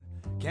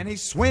Can he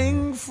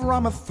swing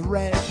from a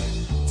thread?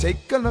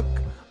 Take a look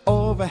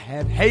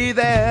overhead. Hey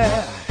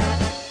there,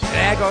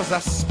 there goes the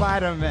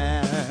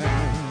Spider-Man.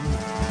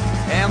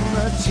 In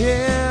the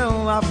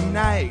chill of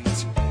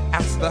night,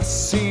 at the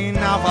scene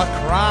of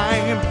a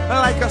crime,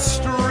 like a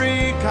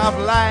streak of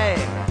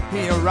light,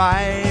 he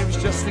arrives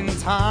just in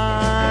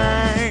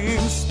time.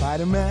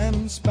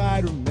 Spider-Man,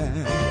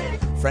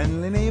 Spider-Man,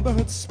 friendly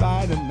neighborhood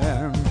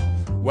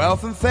Spider-Man.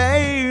 Wealth and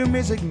fame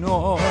is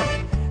ignored,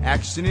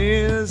 action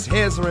is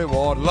his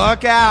reward.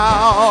 Look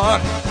out,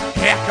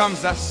 here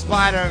comes the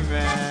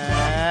Spider-Man.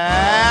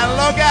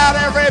 Look out,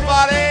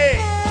 everybody!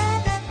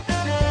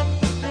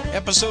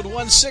 Episode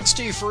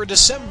 160 for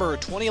December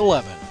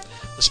 2011.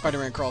 The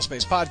Spider-Man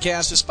Crawlspace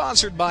podcast is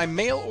sponsored by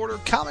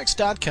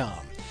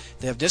MailOrderComics.com.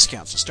 They have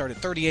discounts that start at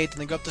 38 and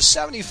then go up to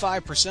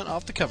 75%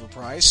 off the cover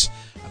price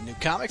of new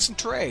comics and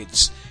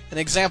trades. An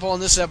example in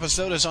this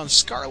episode is on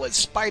Scarlet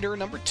Spider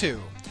number 2.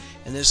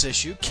 In this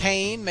issue,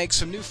 Kane makes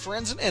some new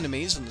friends and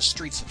enemies in the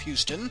streets of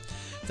Houston.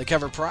 The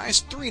cover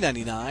price,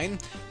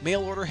 $3.99.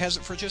 Mail order has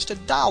it for just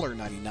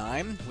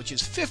 $1.99, which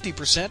is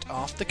 50%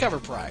 off the cover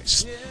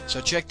price.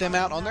 So check them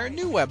out on their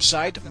new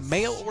website,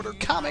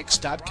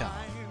 MailOrderComics.com.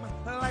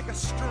 Like a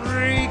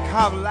streak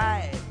of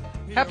light.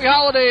 Happy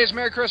holidays,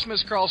 Merry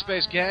Christmas,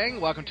 Crawlspace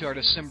gang. Welcome to our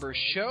December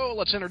show.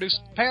 Let's introduce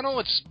the panel.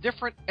 It's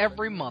different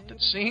every month,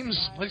 it seems.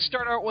 Let's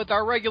start out with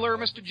our regular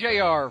Mr.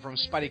 JR from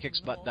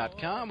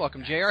SpideyKicksButt.com.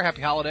 Welcome, JR.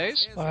 Happy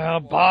holidays. Well,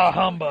 bah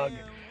humbug.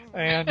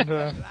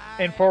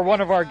 And for one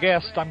of our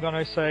guests, I'm going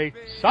to say,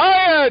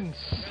 science!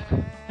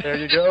 There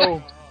you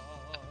go.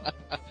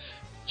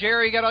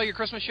 Jerry, you got all your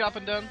Christmas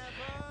shopping done?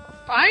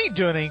 I ain't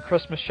doing any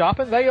Christmas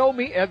shopping. They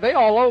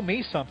all owe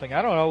me something.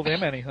 I don't owe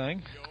them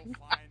anything.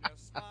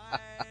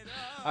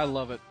 I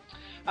love it.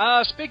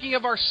 Speaking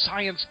of our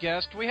science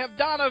guest, we have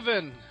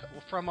Donovan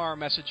from our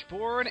message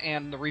board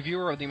and the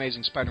reviewer of the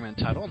Amazing Spider-Man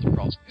title on the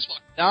Crawlspace.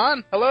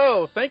 Don?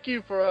 Hello. Thank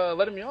you for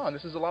letting me on.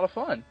 This is a lot of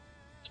fun.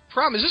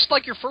 Is this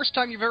like your first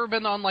time you've ever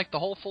been on like the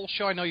whole full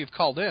show? I know you've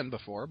called in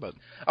before, but...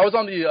 I was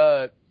on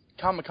the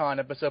Comic-Con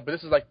episode, but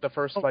this is like the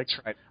first that's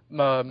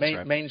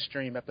right.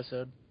 mainstream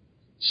episode.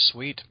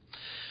 Sweet.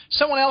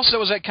 Someone else that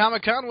was at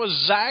Comic-Con was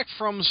Zach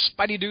from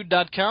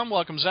SpideyDude.com.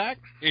 Welcome, Zach.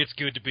 It's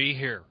good to be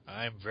here.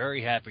 I'm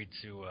very happy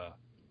to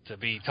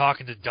be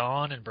talking to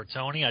Don and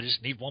Bertoni. I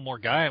just need one more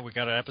guy, and we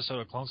got an episode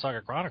of Clone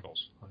Saga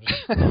Chronicles.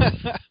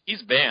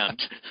 He's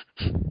banned.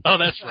 Oh,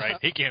 that's right.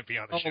 He can't be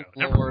on the show. Lord.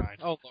 Never mind.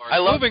 Oh, Lord. I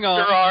love Moving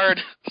on. Gerard.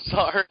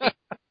 Sorry.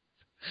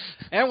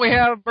 And we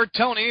have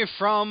Bertoni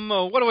from,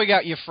 what do we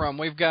got you from?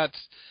 We've got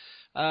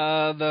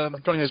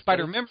the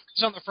Spider members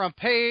on the front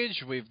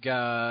page. We've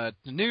got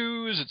the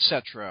news,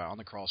 etc. on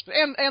the Crawlspace.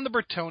 And the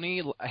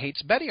Bertoni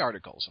Hates Betty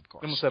articles, of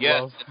course.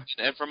 Yes,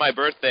 and for my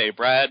birthday,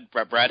 Brad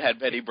had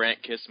Betty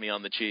Brant kiss me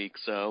on the cheek,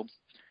 so...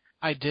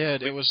 I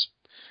did. It was...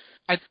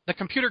 the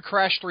computer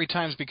crashed 3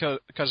 times because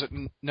it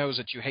knows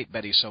that you hate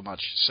Betty so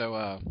much.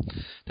 So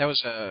that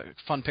was a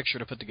fun picture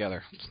to put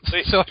together.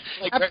 So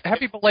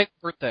happy belated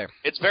birthday.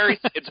 It's very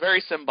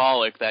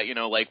symbolic that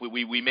like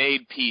we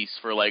made peace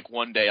for like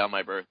one day on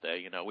my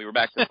birthday. We were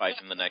back to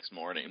fighting the next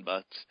morning,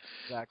 but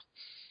exactly.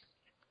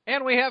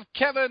 And we have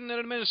Kevin, an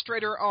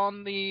administrator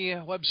on the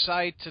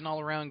website, an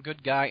all-around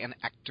good guy and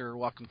actor.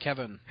 Welcome,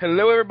 Kevin.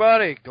 Hello,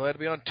 everybody. Glad to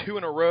be on 2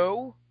 in a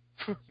row.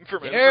 For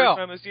my first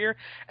time this year,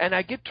 and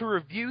I get to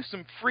review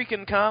some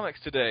freaking comics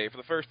today for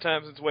the first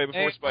time since way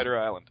before Spider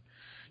Island.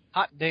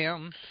 Hot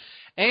damn.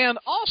 And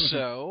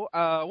also,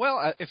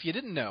 if you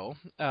didn't know,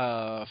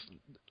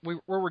 we're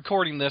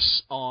recording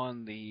this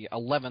on the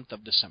 11th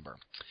of December.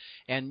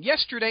 And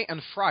yesterday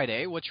and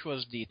Friday, which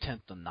was the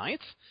 10th and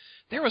 9th,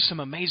 there was some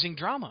amazing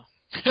drama.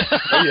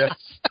 Oh, yes.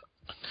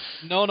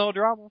 No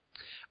drama.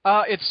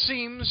 It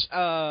seems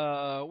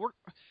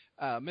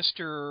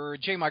Mr.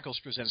 J. Michael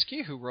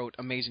Straczynski, who wrote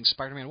Amazing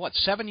Spider-Man,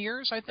 7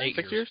 years, I think?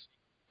 6 years?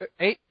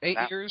 8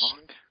 years.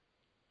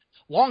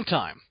 Long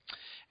time.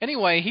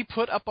 Anyway, he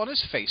put up on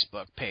his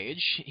Facebook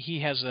page,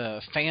 he has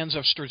a Fans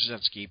of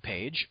Straczynski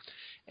page,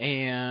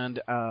 and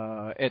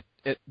it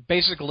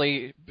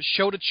basically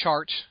showed a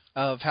chart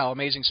of how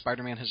Amazing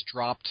Spider-Man has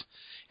dropped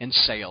in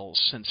sales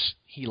since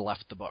he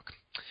left the book.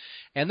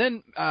 And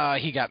then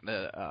he got in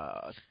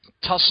a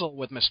tussle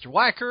with Mr.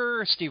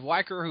 Weicker, Steve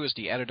Weicker, who is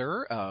the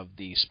editor of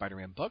the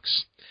Spider-Man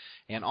books.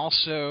 And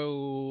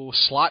also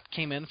Slott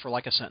came in for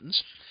like a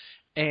sentence.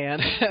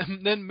 And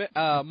then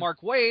Mark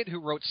Waid, who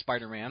wrote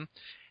Spider-Man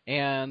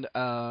and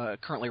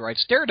currently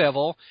writes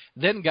Daredevil,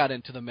 then got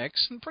into the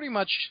mix and pretty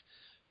much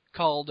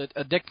called it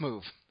a dick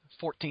move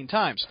 14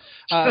 times.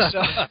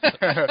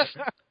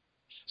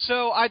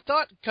 So I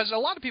thought, because a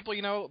lot of people,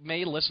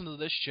 may listen to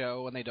this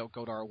show and they don't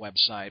go to our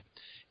website,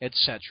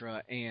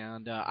 etc.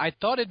 And I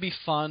thought it'd be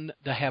fun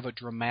to have a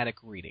dramatic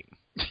reading.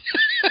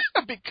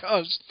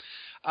 Because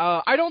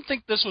I don't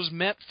think this was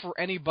meant for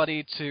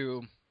anybody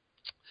to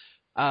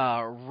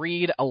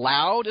read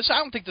aloud. I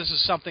don't think this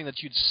is something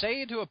that you'd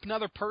say to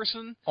another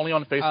person. Only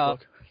on Facebook.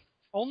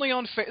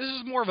 This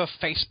is more of a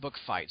Facebook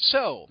fight.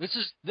 So this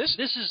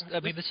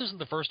isn't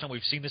the first time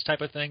we've seen this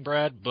type of thing,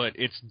 Brad, but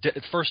it's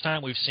the first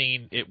time we've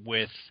seen it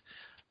with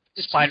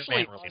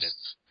Spider-Man related.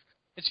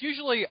 It's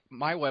usually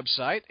my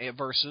website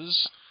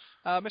versus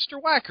Mr.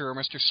 Whacker or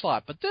Mr.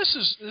 Slot, but this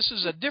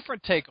is a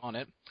different take on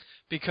it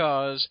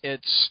because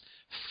it's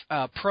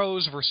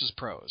pros versus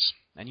pros,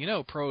 and you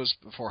know pros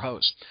before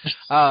hoes.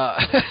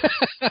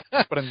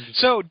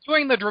 So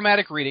doing the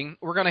dramatic reading,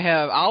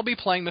 I'll be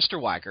playing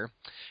Mr. Whacker.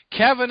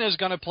 Kevin is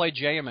going to play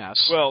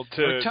JMS. Well,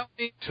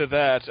 to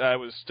that, I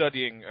was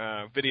studying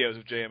videos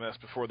of JMS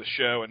before the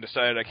show and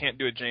decided I can't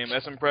do a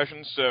JMS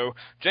impression, so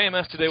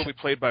JMS today will be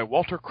played by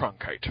Walter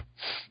Cronkite.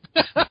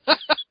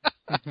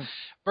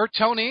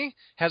 Bertoni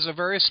has a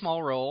very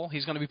small role.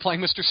 He's going to be playing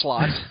Mr.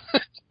 Slot.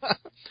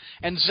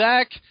 And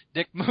Zach,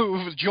 Dick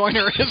Move,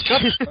 Joyner is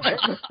going to play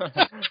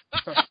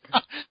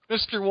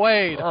Mr.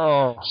 Wade.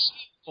 Oh.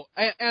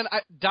 And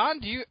Don,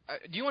 do you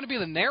want to be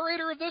the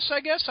narrator of this?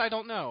 I guess I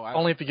don't know.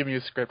 Only if you give me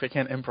a script. I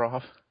can't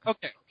improv.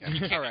 Okay.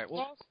 All right.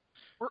 Well,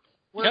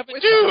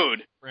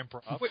 Dude,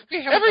 Improv.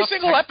 we have every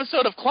single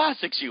episode of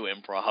Classics you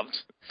improv'd.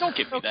 Don't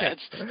give me that.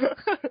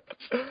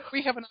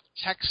 We have enough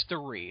text to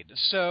read,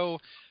 so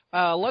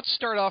let's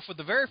start off with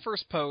the very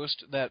first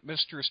post that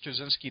Mr.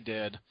 Straczynski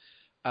did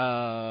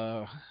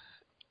on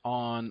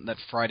that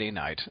Friday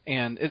night,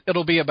 and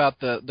it'll be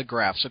about the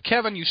graph. So,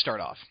 Kevin, you start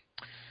off.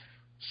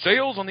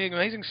 Sales on The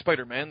Amazing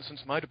Spider-Man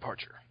since my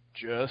departure.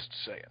 Just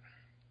saying.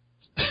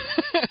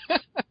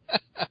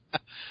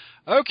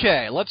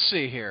 Okay, let's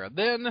see here.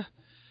 Then,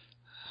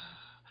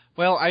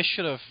 well, I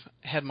should have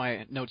had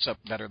my notes up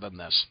better than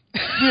this.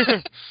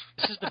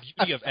 This is the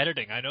beauty of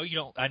editing. I know you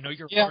don't. I know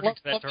you're allergic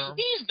to that term.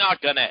 He's not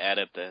gonna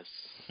edit this.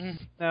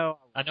 No,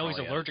 I know he's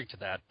allergic to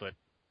that, but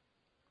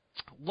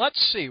let's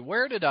see.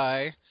 Where did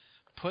I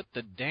put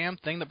the damn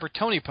thing that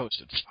Bertoni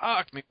posted?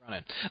 Fuck me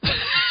running.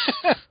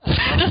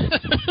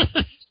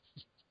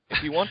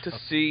 If you want to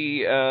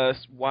see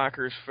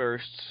Whacker's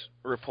first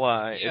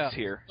reply, it's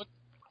here.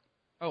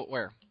 Oh,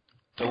 where?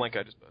 The link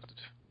I just posted.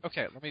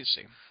 Okay, let me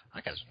see.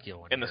 I got to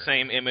steal one. In the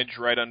same image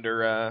right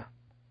under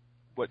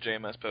what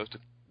JMS posted.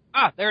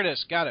 Ah, there it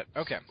is. Got it.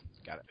 Okay.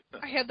 Got it.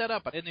 I had that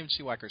up. I didn't even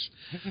see Whacker's.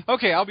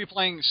 Okay, I'll be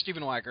playing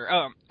Stephen Whacker.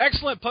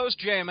 Excellent post,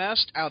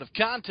 JMS. Out of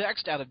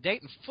context, out of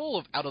date, and full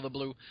of out of the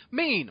blue.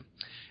 Mean.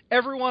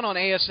 Everyone on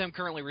ASM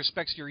currently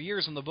respects your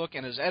years in the book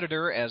and as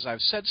editor, as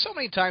I've said so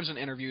many times in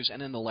interviews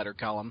and in the letter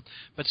column.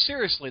 But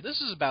seriously,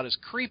 this is about as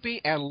creepy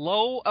and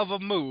low of a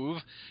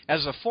move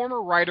as a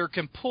former writer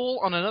can pull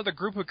on another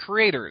group of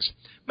creators,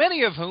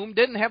 many of whom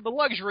didn't have the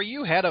luxury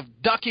you had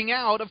of ducking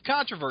out of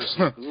controversy.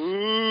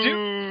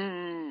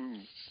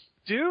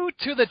 Due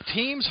to the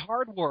team's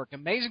hard work,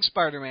 Amazing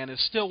Spider-Man is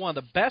still one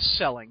of the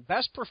best-selling,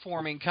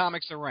 best-performing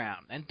comics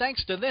around, and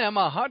thanks to them,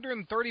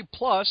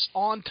 130-plus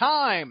on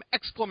time! !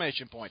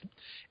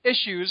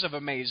 Issues of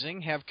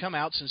Amazing have come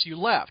out since you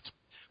left,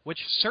 which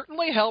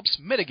certainly helps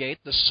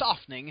mitigate the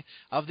softening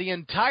of the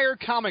entire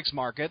comics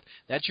market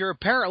that you're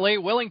apparently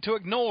willing to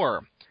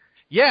ignore.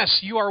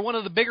 Yes, you are one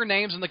of the bigger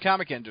names in the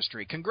comic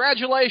industry.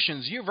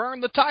 Congratulations, you've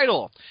earned the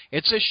title.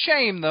 It's a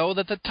shame, though,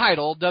 that the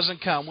title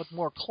doesn't come with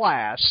more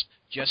class.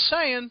 Just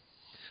saying.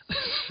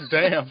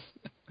 Damn.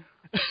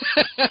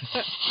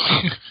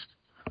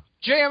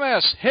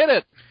 JMS, hit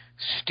it.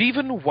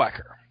 Stephen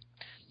Whacker.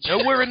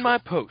 Nowhere in my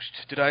post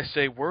did I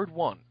say word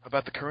one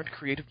about the current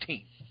creative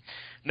team.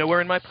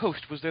 Nowhere in my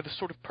post was there the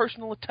sort of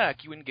personal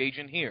attack you engage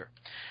in here.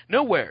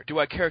 Nowhere do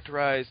I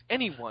characterize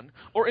anyone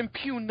or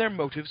impugn their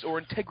motives or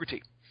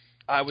integrity.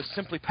 I was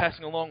simply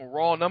passing along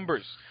raw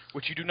numbers,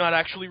 which you do not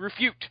actually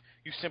refute.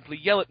 You simply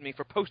yell at me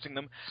for posting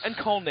them and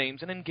call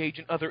names and engage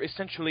in other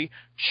essentially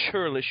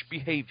churlish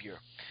behavior.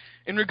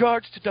 In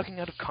regards to ducking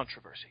out of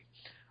controversy,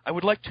 I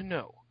would like to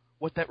know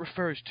what that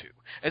refers to,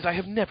 as I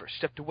have never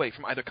stepped away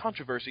from either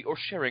controversy or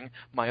sharing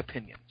my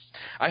opinion.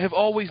 I have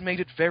always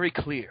made it very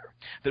clear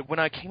that when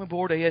I came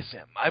aboard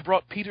ASM, I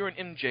brought Peter and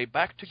MJ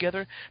back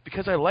together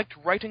because I liked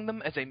writing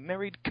them as a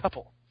married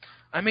couple.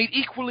 I made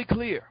equally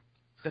clear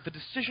that the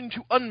decision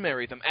to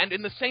unmarry them and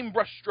in the same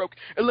brushstroke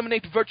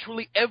eliminate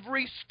virtually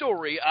every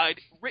story I'd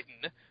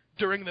written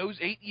during those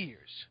 8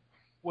 years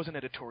was an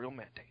editorial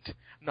mandate,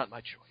 not my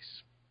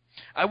choice.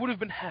 I would have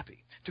been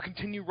happy to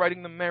continue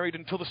writing them married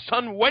until the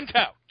sun went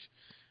out.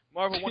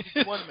 Marvel wanted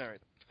to unmarry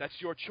them.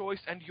 That's your choice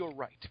and your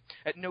right.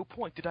 At no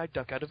point did I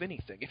duck out of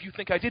anything. If you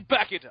think I did,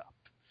 back it up.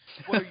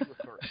 What are you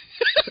referring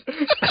to?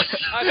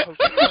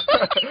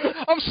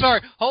 I'm sorry.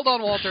 Hold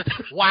on, Walter.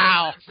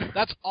 Wow.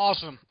 That's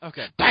awesome.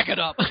 Okay. Back it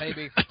up,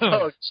 baby.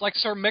 It's like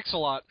Sir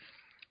Mix-a-Lot.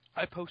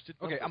 I posted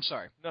Okay, I'm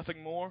sorry.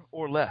 Nothing more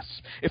or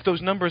less. If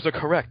those numbers are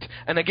correct,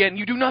 and again,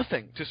 you do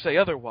nothing to say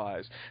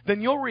otherwise,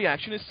 then your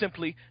reaction is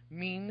simply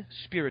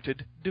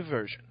mean-spirited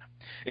diversion.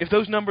 If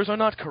those numbers are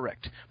not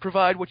correct,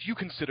 provide what you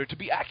consider to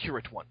be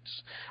accurate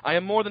ones. I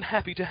am more than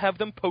happy to have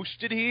them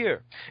posted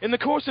here. In the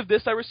course of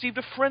this, I received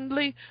a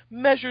friendly,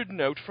 measured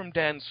note from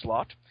Dan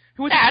Slott,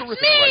 who is a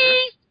terrific writer.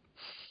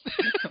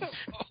 Oh,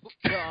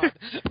 God.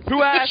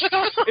 Who asked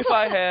if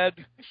I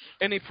had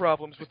any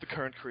problems with the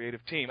current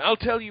creative team. I'll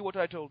tell you what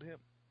I told him.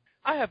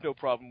 I have no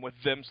problem with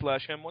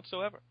them/him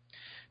whatsoever.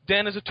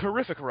 Dan is a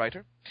terrific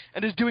writer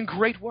and is doing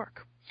great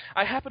work.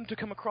 I happened to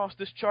come across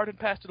this chart and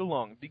passed it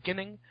along,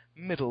 beginning,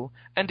 middle,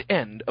 and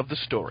end of the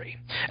story.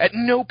 At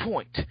no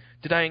point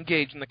did I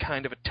engage in the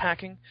kind of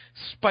attacking,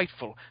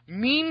 spiteful,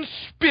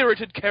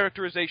 mean-spirited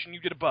characterization you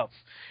did above.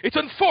 It's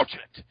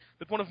unfortunate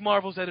that one of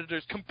Marvel's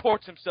editors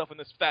comports himself in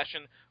this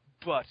fashion,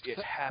 but it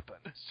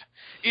happens.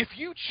 If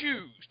you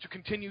choose to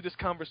continue this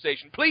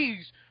conversation,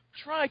 please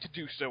try to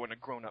do so in a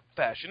grown-up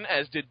fashion,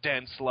 as did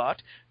Dan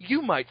Slott.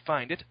 You might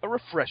find it a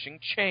refreshing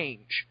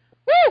change.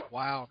 Woo!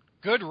 Wow.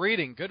 Good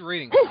reading, good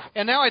reading. Woo!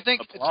 And now I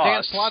think it's Applause.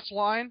 Dan Slott's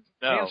line.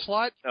 No, Dan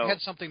Slott no. had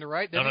something to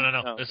write, didn't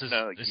No. This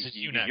is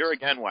you next. You're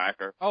again,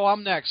 Whacker. Oh,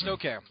 I'm next.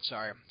 Okay.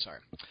 Sorry.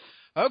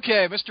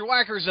 Okay, Mr.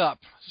 Whacker's up.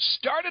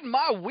 Started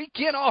my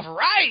weekend off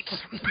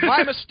right!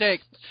 My mistake.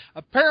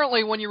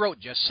 Apparently, when you wrote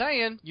just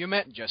saying, you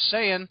meant just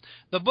saying.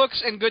 The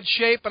book's in good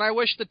shape, and I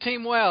wish the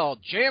team well.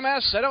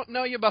 JMS, I don't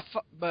know you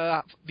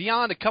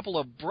beyond a couple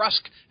of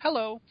brusque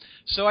hello,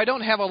 so I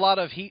don't have a lot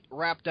of heat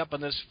wrapped up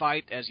in this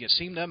fight, as you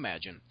seem to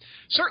imagine.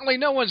 Certainly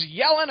no one's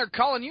yelling or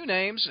calling you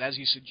names, as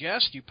you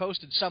suggest. You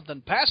posted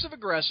something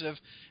passive-aggressive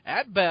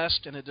at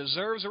best, and it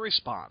deserves a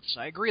response.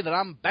 I agree that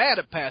I'm bad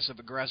at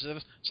passive-aggressive,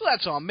 so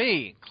that's on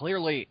me.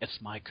 Clearly, it's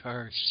my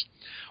curse.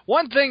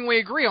 One thing we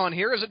agree on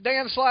here is that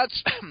Dan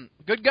Slott's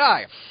good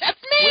guy.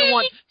 That's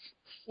me!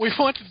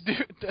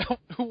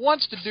 Who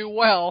wants to do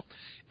well.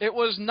 It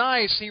was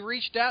nice he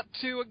reached out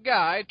to a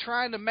guy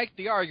trying to make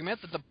the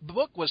argument that the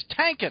book was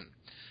tanking.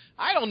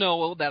 I don't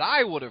know that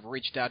I would have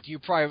reached out to you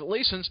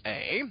privately since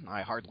A,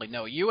 I hardly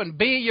know you, and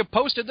B, you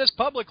posted this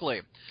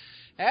publicly.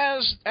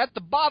 As at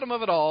the bottom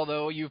of it all,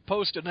 though, you've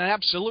posted an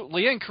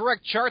absolutely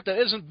incorrect chart that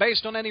isn't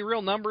based on any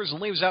real numbers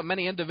and leaves out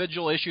many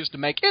individual issues to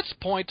make its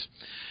point.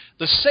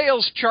 The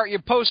sales chart you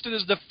posted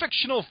is the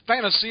fictional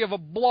fantasy of a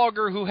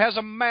blogger who has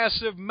a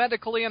massive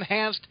medically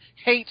enhanced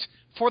hate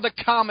for the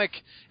comic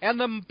and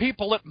the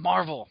people at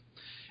Marvel.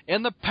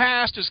 In the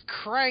past is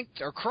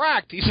cracked.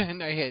 He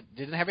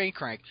didn't have any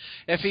crank.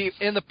 If he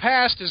in the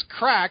past is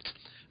cracked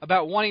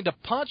about wanting to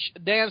punch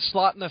Dan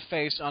Slott in the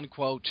face,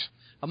 unquote,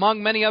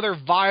 among many other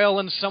vile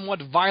and somewhat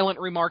violent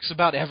remarks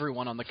about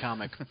everyone on the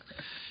comic.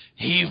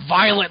 He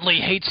violently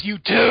hates you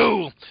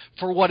too,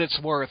 for what it's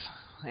worth,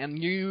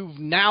 and you've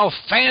now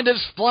fanned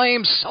his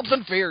flames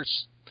something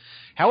fierce.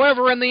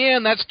 However, in the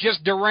end, that's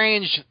just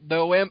deranged,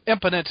 though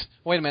impotent.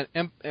 Wait a minute,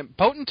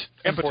 impotent?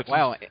 Impotent.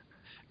 Wow.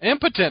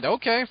 Impotent,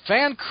 okay.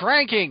 Fan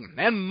cranking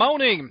and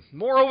moaning.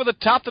 More over the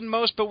top than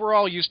most, but we're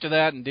all used to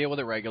that and deal with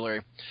it regularly.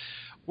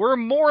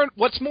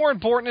 What's more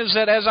important is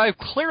that, as I've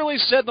clearly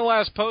said in the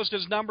last post,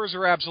 his numbers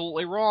are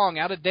absolutely wrong,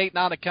 out of date and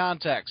out of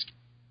context.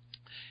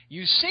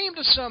 You seem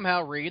to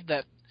somehow read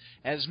that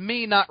as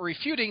me not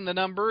refuting the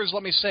numbers.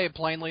 Let me say it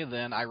plainly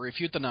then. I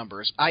refute the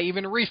numbers. I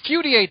even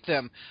refudiate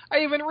them. I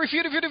even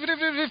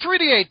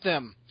refudiate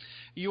them.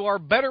 You are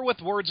better with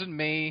words than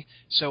me,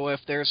 so if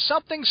there's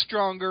something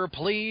stronger,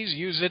 please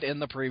use it in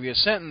the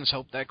previous sentence.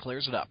 Hope that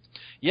clears it up.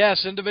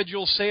 Yes,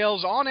 individual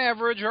sales on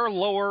average are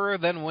lower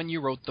than when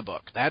you wrote the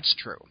book. That's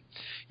true.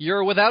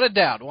 You're without a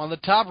doubt one of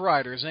the top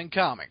writers in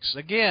comics.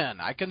 Again,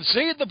 I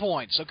concede the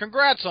point, so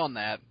congrats on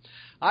that.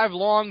 I've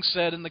long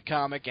said in the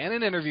comic and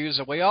in interviews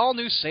that we all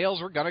knew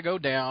sales were going to go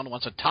down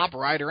once a top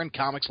writer in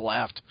comics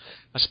left,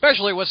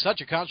 especially with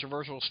such a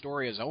controversial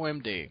story as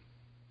OMD.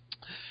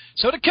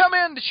 So to come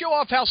in to show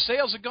off how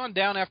sales have gone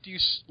down after you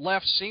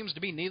left seems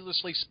to be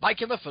needlessly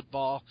spiking the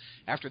football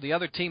after the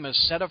other team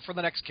is set up for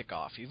the next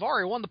kickoff. You've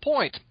already won the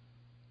point.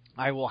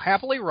 I will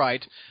happily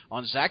write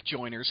on Zach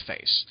Joyner's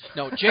face.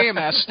 No,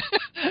 JMS.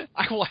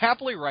 I will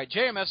happily write.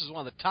 JMS is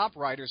one of the top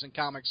writers in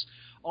comics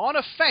on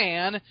a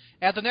fan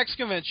at the next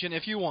convention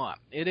if you want.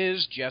 It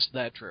is just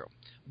that true.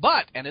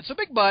 But, and it's a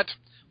big but,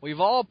 we've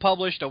all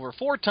published over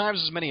 4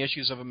 times as many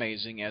issues of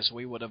Amazing as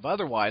we would have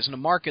otherwise in a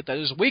market that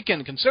has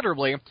weakened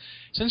considerably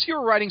since you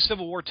were writing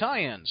Civil War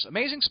tie-ins.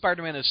 Amazing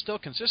Spider-Man is still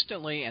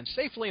consistently and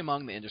safely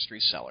among the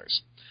industry's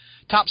sellers.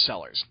 Top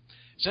sellers.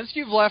 Since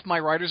you've left, my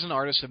writers and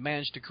artists have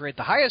managed to create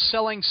the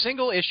highest-selling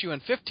single issue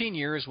in 15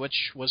 years,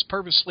 which was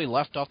purposely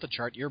left off the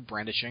chart you're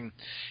brandishing,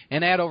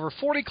 and add over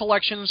 40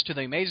 collections to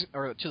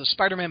the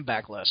Spider-Man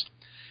backlist.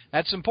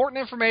 That's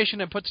important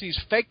information and puts these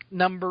fake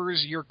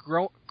numbers you're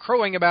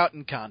crowing about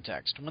in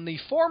context. When the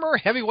former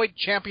heavyweight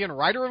champion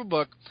writer of a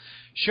book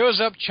shows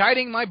up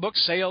chiding my book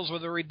sales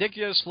with a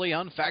ridiculously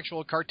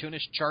unfactual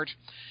cartoonish chart,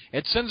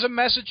 it sends a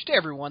message to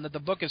everyone that the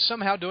book is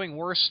somehow doing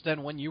worse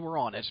than when you were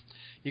on it.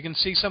 You can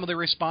see some of the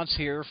response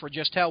here for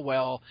just how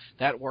well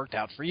that worked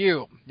out for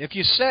you. If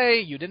you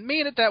say you didn't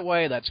mean it that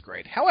way, that's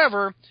great.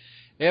 However,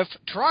 if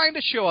trying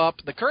to show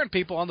up the current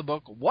people on the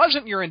book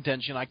wasn't your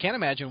intention, I can't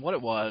imagine what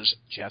it was.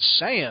 Just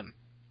saying.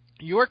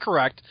 You are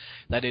correct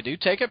that I do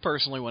take it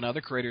personally when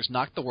other creators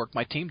knock the work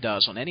my team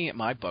does on any of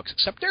my books,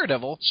 except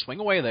Daredevil. Swing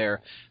away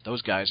there.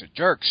 Those guys are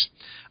jerks.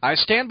 I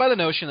stand by the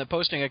notion that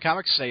posting a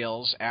comic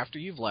sales after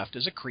you've left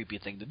is a creepy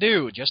thing to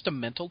do. Just a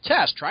mental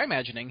test. Try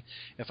imagining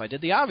if I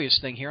did the obvious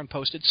thing here and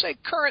posted, say,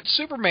 current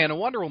Superman and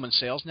Wonder Woman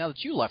sales now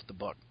that you left the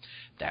book.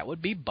 That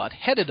would be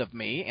butt-headed of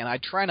me, and I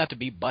try not to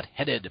be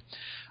butt-headed.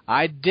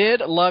 I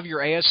did love your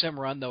ASM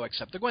run, though,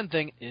 except the Gwen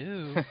thing.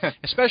 Ew.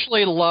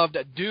 Especially loved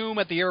Doom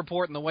at the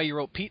airport and the way you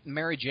wrote Pete and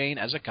Mary Jane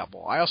as a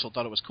couple. I also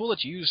thought it was cool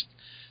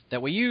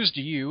that we used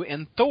you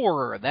in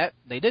Thor. That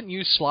they didn't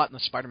use Slott in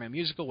the Spider-Man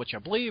musical, which I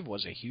believe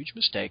was a huge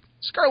mistake.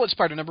 Scarlet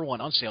Spider #1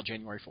 on sale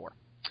January 4.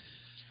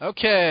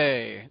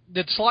 Okay.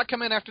 Did Slott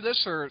come in after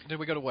this, or did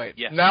we go to Wade?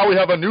 Yes. Now we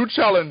have a new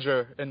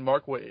challenger in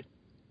Mark Wade.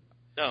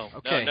 No,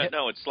 Okay.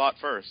 no, it's Slott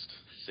first.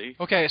 See?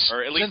 Okay,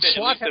 Or at least,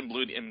 Slott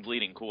in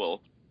Bleeding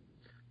Cool.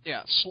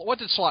 Yeah, what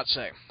did Slott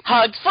say?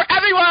 Hugs for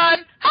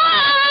everyone!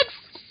 Hugs!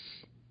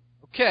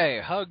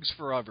 Okay, hugs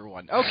for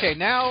everyone. Okay,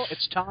 now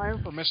it's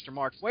time for Mr.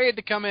 Mark Wade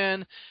to come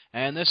in,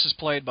 and this is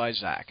played by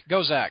Zach.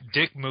 Go, Zach.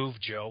 Dick move,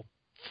 Joe.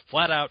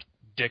 Flat out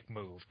dick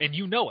move. And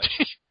you know it.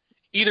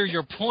 Either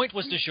your point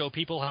was to show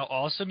people how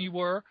awesome you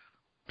were,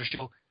 or to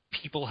show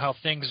people how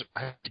things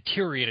have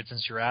deteriorated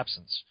since your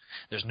absence.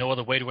 There's no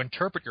other way to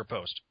interpret your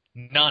post.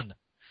 None.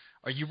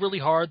 Are you really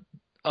hard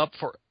up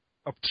for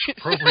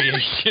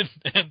appropriation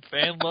and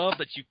fan love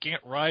that you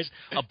can't rise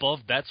above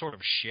that sort of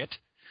shit?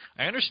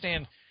 I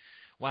understand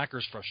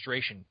Wacker's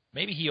frustration.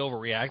 Maybe he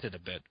overreacted a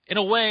bit. In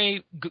a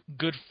way,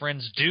 good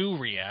friends do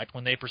react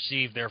when they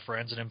perceive their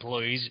friends and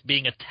employees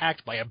being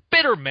attacked by a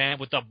bitter man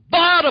with a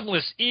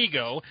bottomless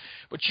ego,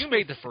 but you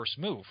made the first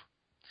move,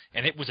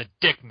 and it was a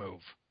dick move.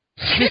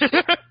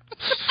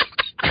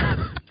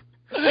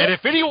 And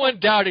if anyone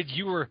doubted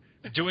you were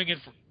doing it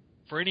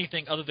for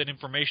anything other than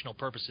informational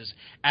purposes,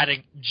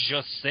 adding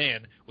 "just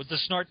saying" was the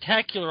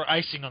snartacular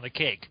icing on the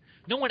cake.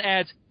 No one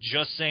adds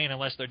 "just saying"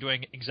 unless they're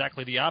doing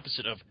exactly the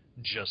opposite of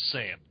 "just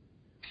saying."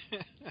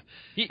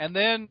 And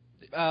then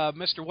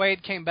Mr.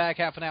 Wade came back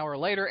half an hour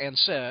later and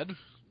said...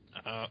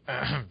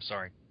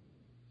 Sorry.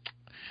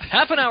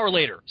 Half an hour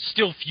later,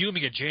 still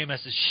fuming at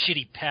JMS's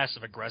shitty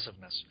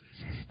passive-aggressiveness.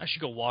 I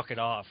should go walk it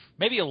off.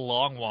 Maybe a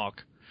long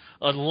walk.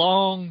 A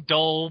long,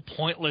 dull,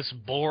 pointless,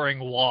 boring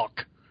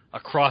walk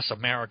across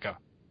America.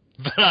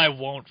 But I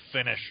won't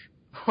finish.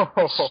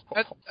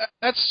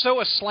 That's so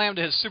a slam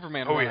to his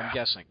Superman run, yeah. I'm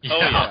guessing. Oh,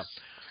 yeah.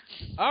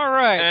 All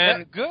right.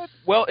 And- Good.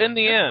 Well, in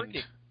the Good end,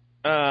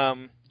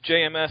 reading.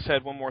 JMS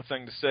had one more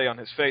thing to say on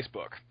his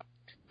Facebook.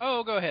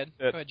 Oh, go ahead.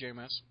 Go ahead,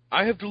 JMS.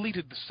 I have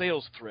deleted the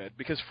sales thread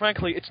because,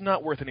 frankly, it's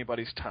not worth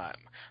anybody's time.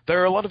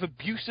 There are a lot of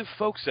abusive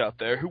folks out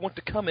there who want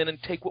to come in and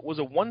take what was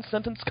a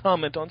one-sentence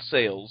comment on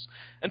sales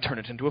and turn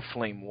it into a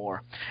flame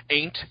war.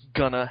 Ain't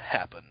gonna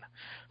happen.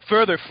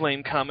 Further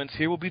flame comments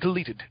here will be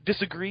deleted.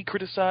 Disagree,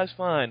 criticize,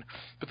 fine.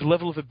 But the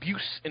level of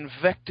abuse,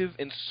 invective,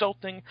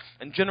 insulting,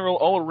 and general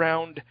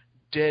all-around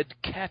dead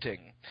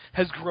catting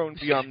has grown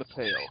beyond the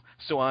pale,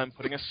 so I'm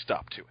putting a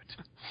stop to it.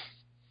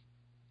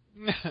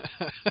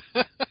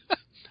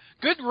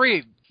 Good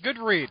read. Good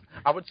read.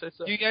 I would say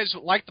so. Do you guys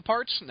like the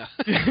parts? No.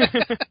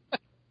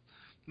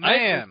 I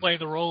Man. play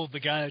the role of the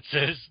guy that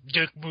says,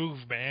 "Dick move,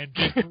 man.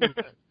 Dick move."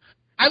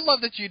 I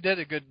love that you did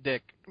a good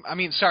dick. I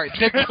mean, sorry,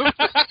 dick move.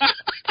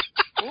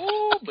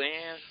 Ooh,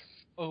 man.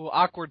 Oh,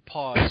 awkward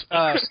pause.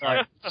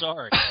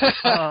 Sorry.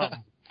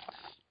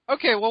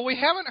 Okay, well, we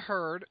haven't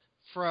heard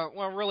from,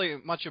 really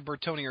much of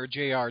Bertoni or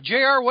JR.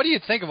 JR, what do you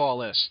think of all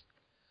this?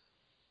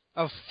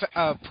 Of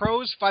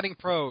pros fighting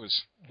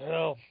pros.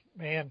 Well,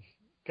 man,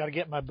 got to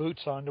get my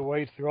boots on to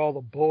wade through all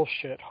the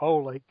bullshit.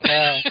 Holy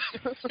cow.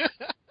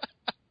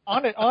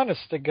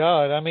 Honest to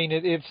God, I mean,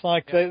 it's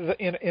like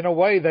in a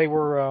way they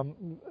were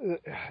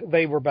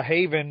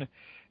behaving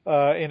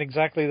in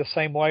exactly the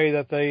same way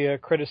that they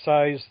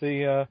criticized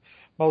the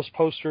most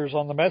posters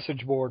on the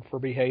message board for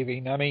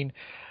behaving. I mean,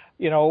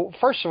 you know,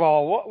 first of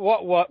all,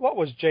 what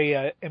was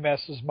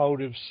JMS's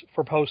motives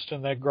for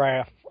posting that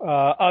graph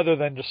other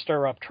than to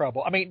stir up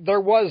trouble? I mean,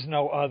 there was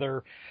no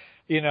other,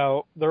 you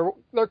know, there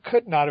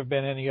could not have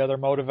been any other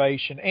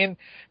motivation, and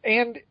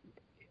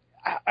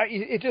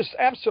it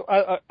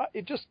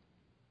just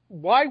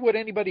why would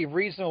anybody of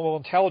reasonable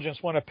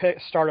intelligence want to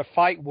start a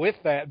fight with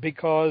that?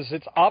 Because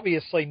it's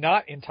obviously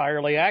not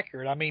entirely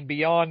accurate. I mean,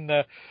 beyond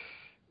the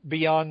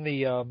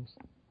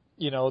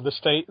you know, the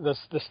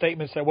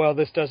statements that, well,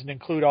 this doesn't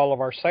include all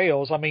of our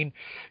sales. I mean,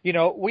 you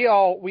know, we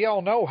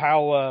all know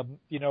how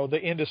you know, the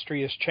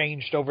industry has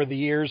changed over the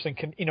years,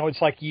 and you know,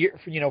 it's like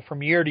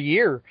from year to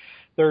year,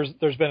 there's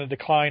been a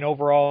decline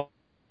overall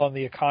on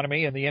the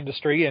economy and the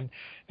industry,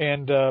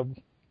 and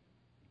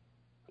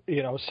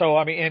you know, so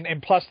I mean,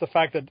 and plus the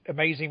fact that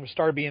Amazing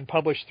started being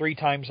published 3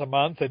 times a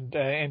month, and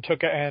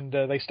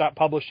they stopped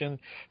publishing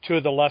 2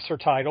 of the lesser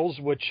titles,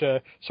 which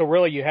so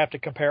really you have to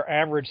compare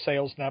average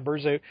sales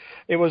numbers.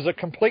 It was a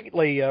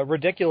completely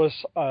ridiculous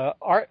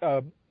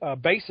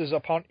basis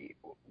upon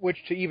which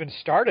to even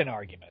start an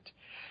argument,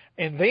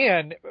 and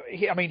then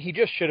he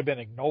just should have been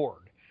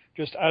ignored.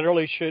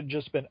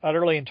 just been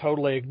utterly and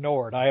totally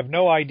ignored. I have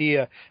no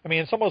idea. I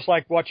mean, it's almost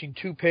like watching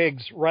two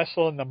pigs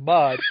wrestle in the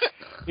mud,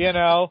 you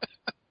know.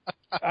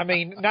 I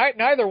mean,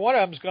 neither one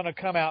of them is going to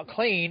come out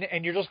clean,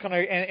 and you're just going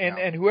to,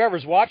 and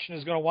whoever's watching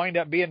is going to wind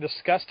up being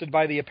disgusted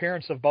by the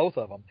appearance of both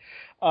of them.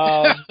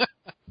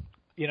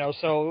 You know,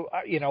 so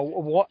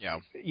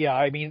yeah.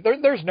 I mean,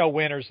 there's no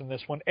winners in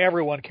this one.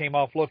 Everyone came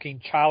off looking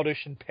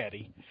childish and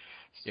petty.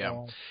 So.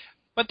 Yeah.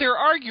 But they're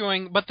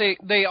arguing, but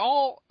they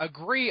all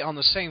agree on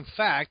the same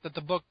fact that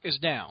the book is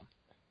down.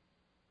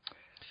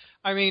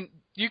 I mean,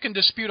 you can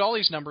dispute all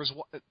these numbers,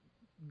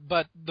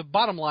 but the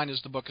bottom line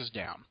is the book is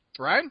down,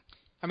 right?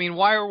 I mean,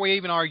 why are we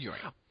even arguing?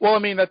 Well,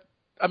 it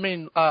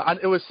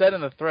was said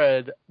in the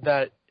thread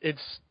that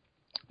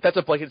that's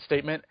a blanket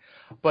statement,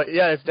 but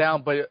yeah, it's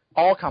down. But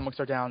all comics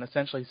are down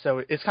essentially, so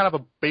it's kind of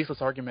a baseless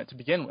argument to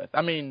begin with.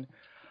 I mean,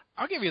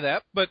 I'll give you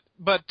that, but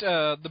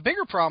the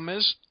bigger problem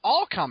is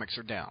all comics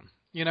are down.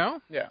 You know?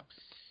 Yeah.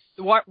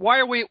 Why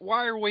are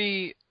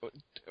we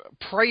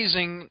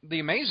praising the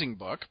Amazing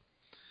Book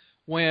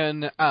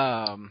when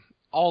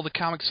all the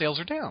comic sales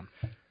are down?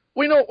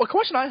 Well, you know, a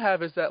question I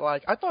have is that,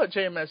 like, I thought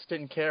JMS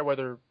didn't care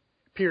whether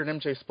Peter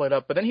and MJ split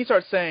up, but then he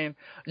starts saying,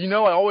 you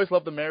know, I always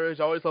loved the marriage,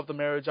 I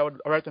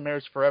would write the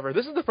marriage forever.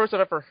 This is the first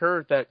I've ever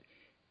heard that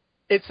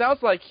it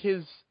sounds like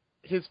his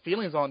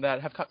feelings on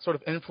that have sort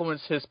of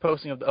influenced his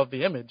posting of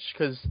the image,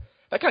 because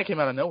that kind of came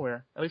out of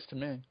nowhere, at least to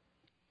me.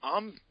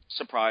 I'm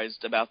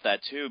surprised about that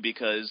too,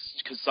 because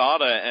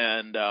Quesada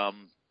and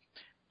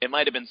it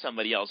might have been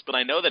somebody else, but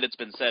I know that it's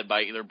been said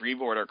by either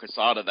Brevoort or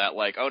Quesada that,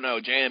 like, oh no,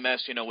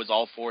 JMS, you know, was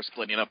all for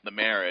splitting up the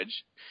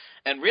marriage.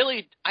 And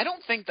really, I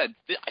don't think that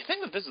I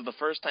think that this is the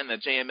first time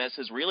that JMS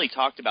has really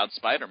talked about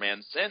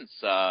Spider-Man since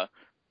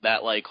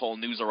that, like, whole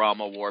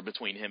Newsarama war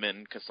between him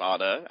and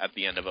Quesada at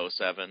the end of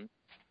 2007.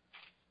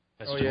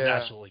 That's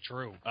absolutely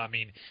true. I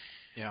mean,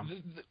 yeah,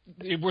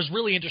 it was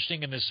really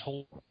interesting in this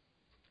whole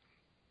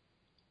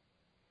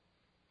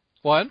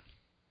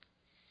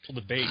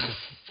debate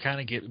to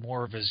kind of get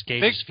more of his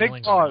Gage's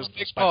feelings.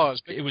 Big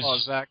pause,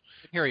 Zach.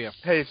 I can hear you.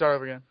 Hey, start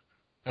over again.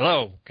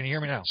 Hello, can you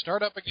hear me now?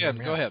 Start up again.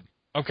 Go ahead.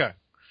 Okay.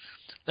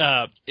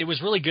 It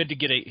was really good to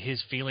get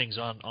his feelings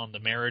on the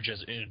marriage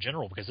in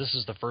general, because this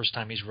is the first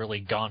time he's really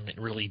gone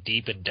really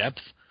deep in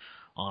depth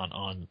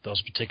on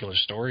those particular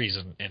stories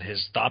and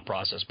his thought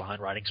process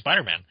behind writing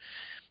Spider-Man.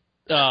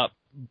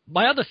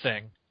 My other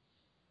thing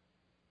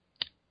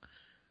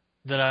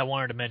that I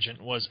wanted to mention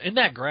was in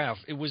that graph,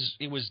 it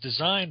was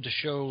designed to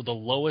show the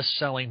lowest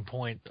selling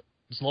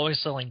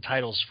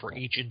titles for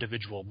each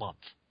individual month.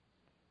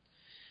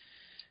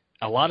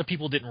 A lot of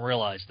people didn't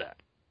realize that.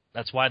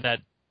 That's why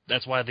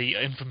the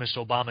infamous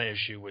Obama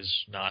issue was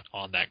not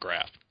on that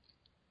graph.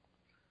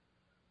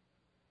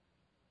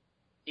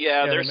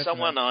 Yeah, there's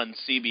someone on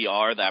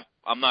CBR that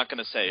I'm not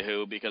going to say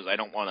who because I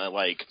don't want to,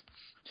 like,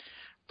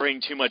 bring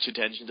too much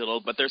attention to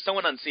it, but there's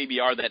someone on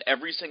CBR that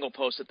every single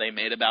post that they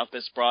made about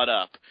this brought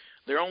up.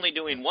 They're only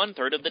doing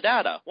 1/3 of the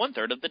data,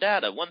 1/3 of the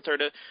data,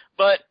 1/3 of,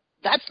 but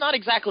that's not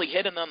exactly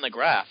hidden on the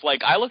graph.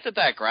 Like, I looked at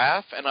that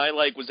graph and I,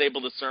 like, was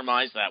able to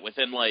surmise that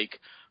within, like,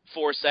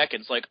 4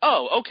 seconds. Like,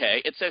 oh,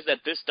 okay, it says that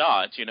this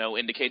dot, you know,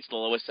 indicates the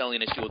lowest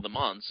selling issue of the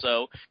month.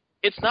 So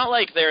it's not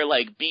like they're,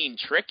 like, being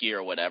tricky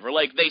or whatever.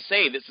 Like, they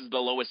say this is the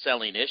lowest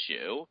selling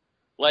issue.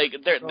 Like,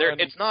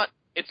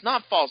 it's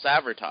not false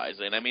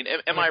advertising. I mean,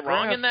 am I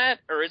wrong in that,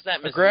 or is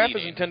that misleading?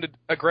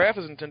 A graph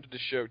is intended to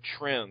show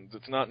trends.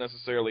 It's not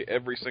necessarily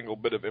every single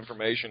bit of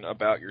information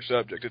about your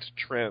subject. It's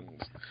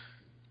trends.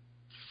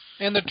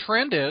 And the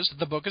trend is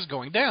the book is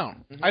going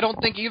down. Mm-hmm. I don't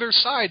think either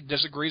side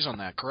disagrees on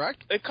that,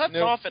 correct? It cuts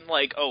off in,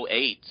 like,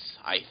 2008,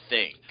 I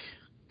think.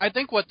 I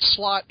think what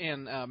Slott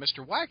and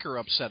Mr. Wacker are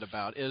upset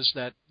about is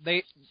that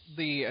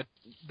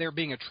they're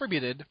being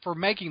attributed for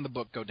making the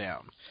book go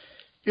down.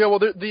 Yeah, well,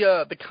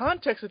 the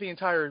context of the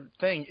entire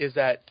thing is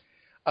that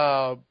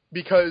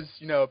because,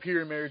 you know,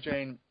 Peter and Mary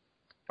Jane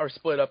are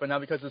split up, and now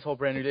because of this whole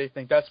Brand New Day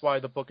thing, that's why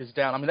the book is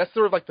down. I mean, that's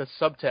sort of like the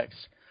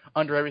subtext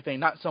under everything,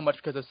 not so much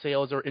because of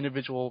sales or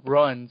individual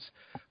runs,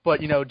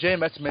 but, you know,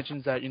 JMS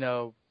mentions that, you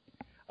know,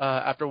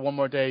 after One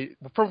More Day,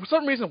 for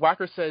some reason,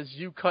 Wacker says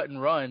you cut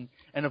and run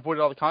and avoided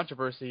all the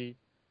controversy.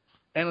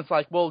 And it's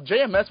like, well,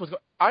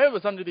 I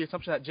was under the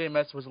assumption that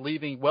JMS was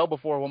leaving well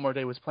before One More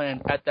Day was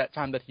planned at that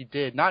time that he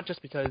did, not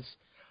just because,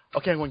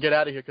 okay, I'm going to get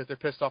out of here because they're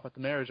pissed off at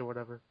the marriage or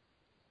whatever.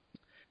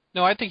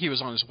 No, I think he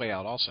was on his way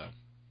out also.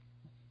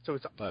 So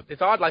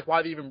it's odd, like,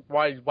 why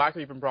Wacker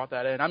even brought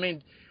that in. I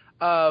mean,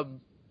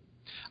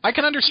 I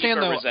can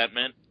understand, though.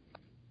 Resentment.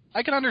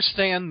 I can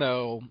understand,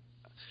 though,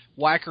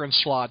 Wacker and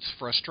Slott's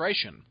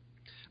frustration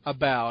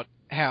about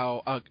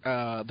how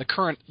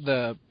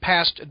the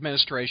past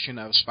administration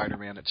of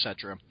Spider-Man,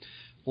 etc.,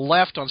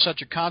 left on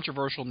such a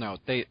controversial note.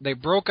 They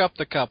broke up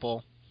the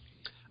couple,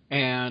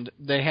 and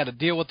they had to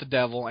deal with the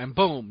devil, and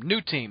boom,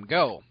 new team,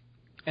 go.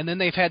 And then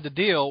they've had to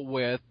deal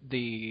with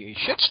the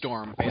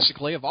shitstorm,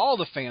 basically, of all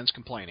the fans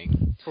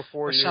complaining. For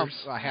 4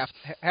 years.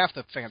 Half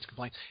the fans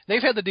complain.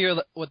 They've had to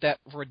deal with that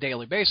for a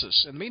daily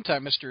basis. In the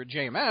meantime, Mr.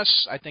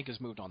 JMS, I think, has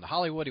moved on to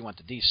Hollywood. He went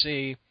to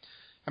D.C.,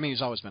 I mean,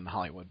 he's always been in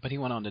Hollywood, but he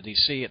went on to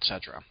DC,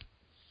 etc.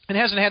 And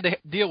hasn't had to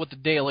deal with the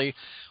daily,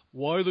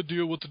 why the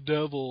deal with the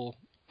devil,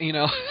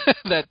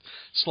 that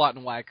Slott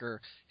and Wacker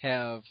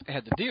have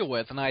had to deal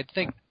with. And I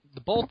think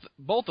both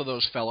of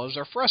those fellows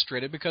are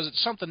frustrated because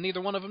it's something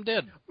neither one of them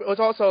did. It's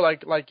also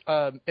it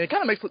kind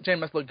of makes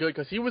JMS look good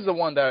because he was the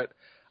one that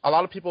a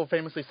lot of people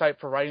famously cite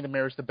for writing the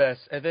marriage the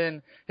best. And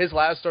then his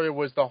last story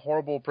was the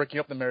horrible breaking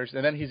up the marriage,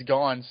 and then he's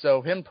gone.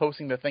 So him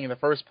posting the thing in the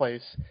first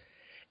place,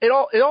 it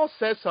all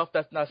says stuff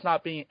that's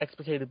not being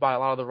explicated by a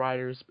lot of the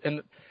writers.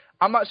 And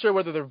I'm not sure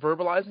whether they're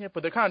verbalizing it,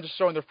 but they're kind of just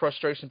showing their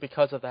frustration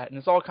because of that. And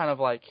it's all kind of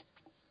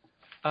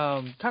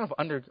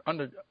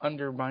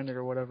undermined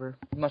or whatever.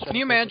 I'm not sure. Can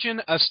you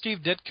imagine a Steve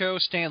Ditko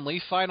Stan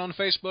Lee fight on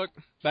Facebook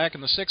back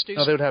in the 60s?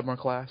 No, they would have more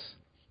class.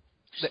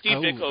 Steve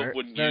Ditko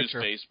wouldn't use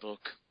Facebook.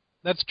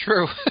 That's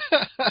true.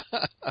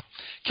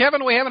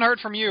 Kevin, we haven't heard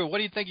from you. What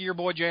do you think of your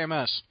boy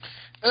JMS?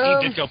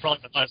 Steve Ditko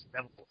probably thought it was the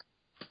devil's work.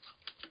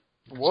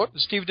 What?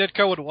 Steve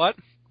Ditko would what?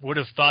 Would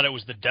have thought it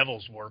was the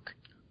devil's work.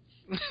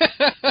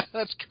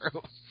 That's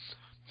true.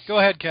 Go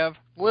ahead, Kev.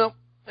 Well,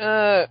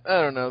 I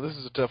don't know. This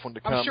is a tough one to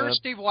comment. I'm sure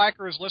Steve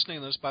Wacker is listening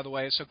to this, by the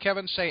way, so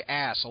Kevin, say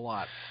ass a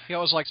lot. He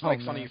always likes to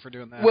make fun of you for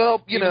doing that.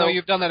 Well, Even though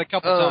you've done that a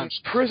couple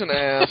times. Prison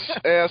ass,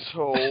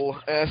 asshole,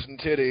 ass and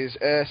titties,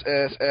 ass.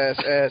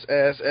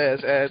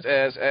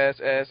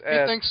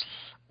 He thinks...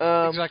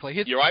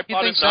 exactly. Your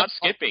iPod is not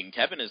skipping.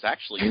 Kevin is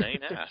actually saying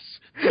ass.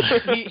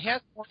 He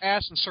has more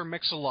ass than Sir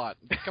Mix-a-Lot.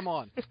 Come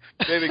on.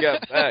 Baby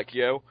got back,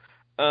 yo.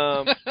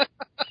 But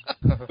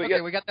okay,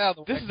 yeah, we got that out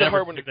of the way. this is a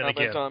hard one to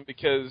comment on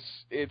because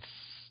it's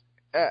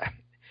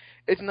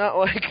not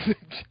like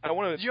I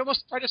want to. Did you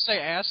almost try to say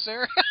ass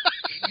there?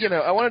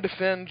 I want to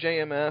defend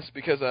JMS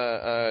because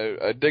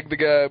I dig the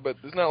guy, but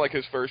it's not like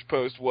his first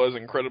post was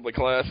incredibly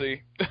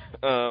classy.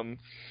 Listen,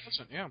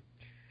 yeah.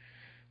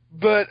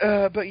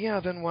 But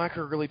yeah, then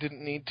Wacker really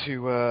didn't need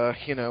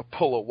to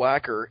pull a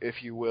Wacker,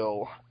 if you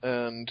will,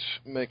 and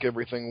make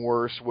everything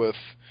worse with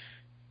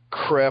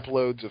crap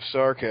loads of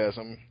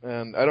sarcasm.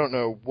 And I don't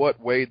know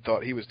what Wade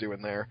thought he was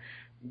doing there,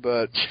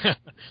 but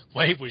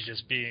Wade was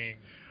just being.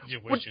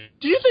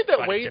 Do you think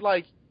that Wade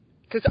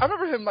because I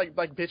remember him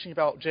like bitching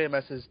about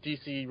JMS's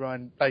DC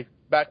run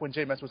back when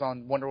JMS was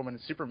on Wonder Woman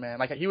and Superman.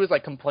 He was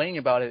complaining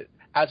about it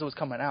as it was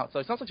coming out. So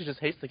it sounds like he just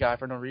hates the guy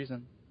for no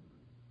reason.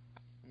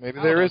 Maybe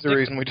there is a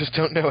reason, we just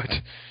don't know it.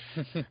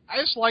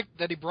 I just like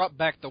that he brought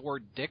back the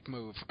word dick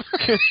move.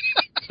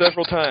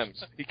 Several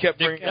times. He kept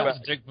bringing it That back.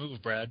 was a dick move,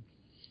 Brad.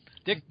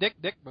 Dick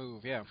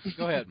move, yeah.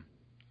 Go ahead.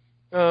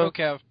 Go,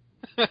 Kev.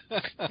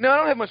 No, I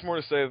don't have much more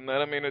to say than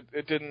that. I mean,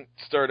 it didn't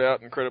start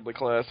out incredibly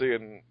classy,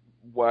 and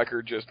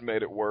Wacker just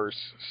made it worse,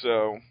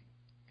 so...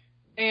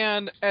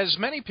 And as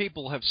many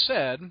people have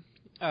said,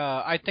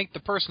 I think the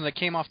person that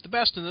came off the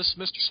best in this is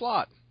Mr.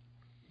 Slott.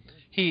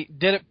 He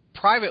did it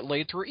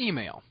privately through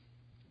email.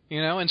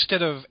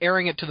 Instead of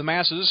airing it to the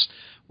masses,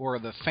 where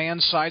the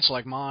fan sites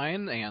like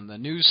mine and the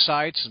news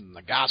sites and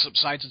the gossip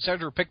sites,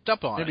 etc., picked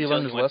up on Maybe it. he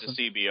learned his went lesson.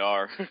 to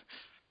CBR.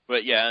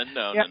 But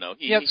no.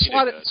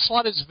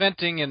 Slott is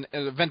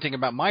venting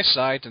about my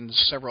site and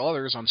several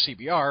others on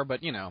CBR,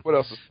 but What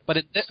else?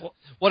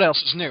 What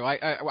else is new?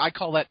 I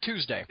call that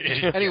Tuesday.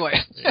 Anyway,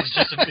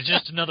 it's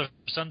just another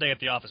Sunday at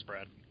the office,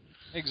 Brad.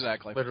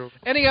 Exactly. Literally.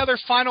 Any other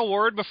final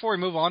word before we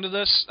move on to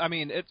this? I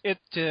mean,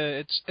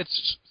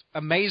 it's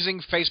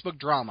amazing Facebook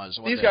drama is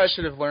what These guys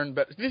should have learned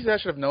better. These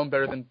guys should have known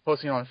better than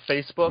posting on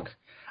Facebook.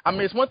 I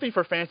mean, it's one thing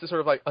for fans to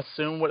sort of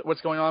assume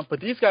what's going on, but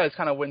these guys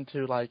kind of went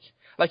to like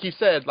you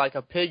said,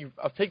 a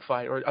pig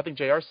fight, or I think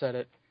JR said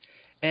it.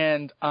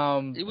 And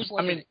it was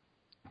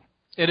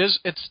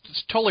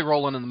it's totally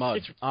rolling in the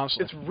mud.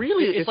 Honestly,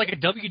 it's like a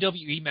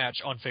WWE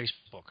match on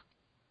Facebook.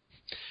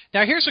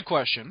 Now, here's a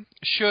question.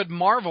 Should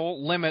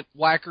Marvel limit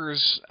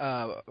Wacker's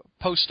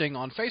posting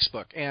on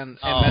Facebook? And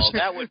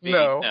that would be...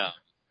 No.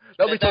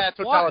 That would be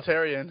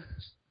totalitarian.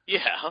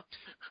 Yeah.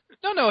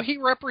 No, he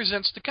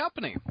represents the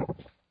company.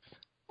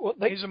 Well,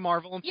 he's a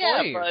Marvel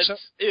employee.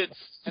 Yeah,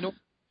 but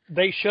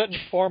they shouldn't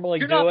formally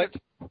do it.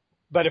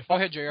 But if Go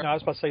ahead, JR. No, I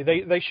was about to say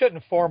they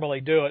shouldn't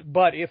formally do it.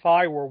 But if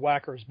I were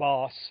Wacker's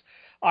boss,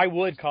 I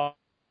would call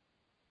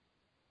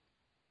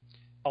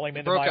him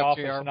into my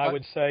office and I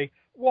would say,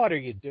 "What are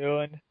you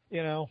doing?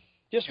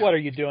 What are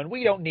you doing?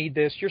 We don't need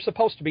this. You're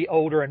supposed to be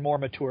older and more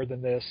mature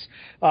than this.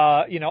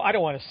 I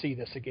don't want to see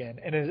this again."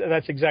 And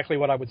that's exactly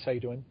what I would say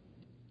to him.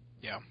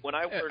 Yeah. When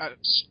I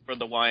worked for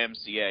the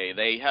YMCA,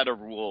 they had a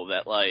rule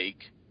that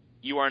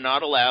you are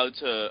not allowed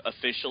to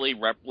officially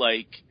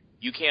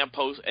you can't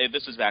post.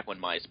 This is back when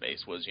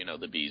MySpace was,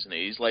 the bee's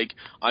knees.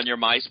 On your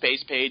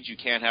MySpace page, you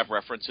can't have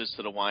references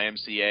to the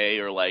YMCA,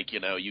 or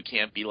you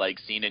can't be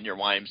seen in your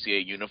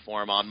YMCA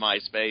uniform on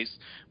MySpace.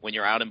 When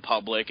you're out in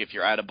public, if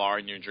you're at a bar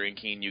and you're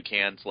drinking, you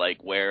can't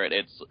wear it.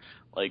 It's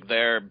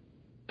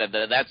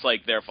that's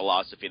their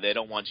philosophy. They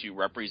don't want you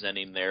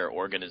representing their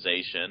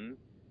organization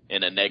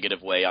in a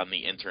negative way on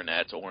the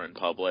internet or in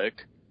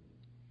public.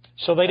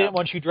 So they didn't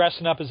want you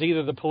dressing up as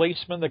either the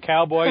policeman, the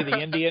cowboy, the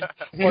Indian,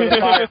 or the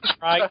fireman,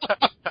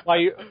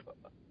 right?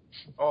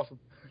 Awesome.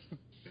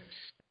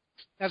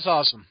 That's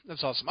awesome.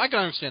 That's awesome. I can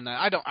understand that.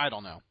 I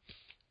don't know.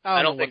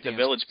 I don't think the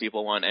Village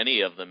people want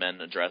any of the men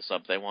to dress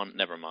up. They want.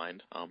 Never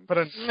mind.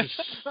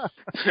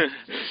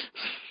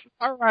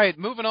 All right,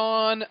 moving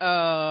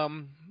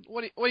on.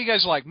 What do you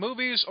guys like?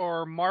 Movies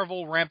or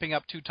Marvel ramping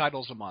up 2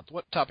 titles a month?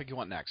 What topic you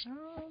want next? You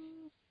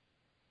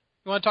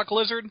want to talk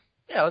Lizard?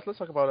 Yeah, let's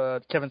talk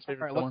about Kevin's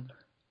favorite villain.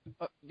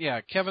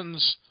 Yeah,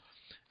 Kevin's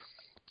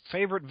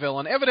favorite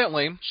villain.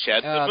 Evidently,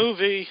 Shed the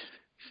movie.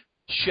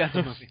 Shed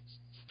the movie.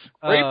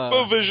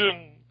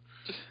 Rape-o-vision.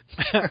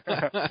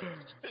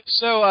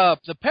 So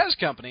the Pez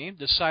company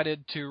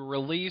decided to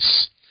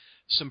release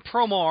some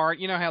promo art.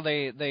 You know how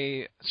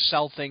they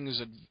sell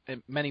things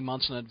many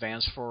months in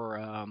advance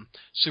for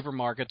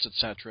supermarkets,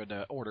 etc.,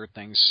 to order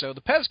things. So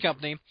the Pez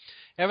company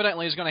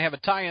evidently is going to have a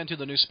tie-in to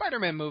the new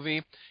Spider-Man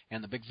movie,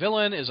 and the big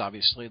villain is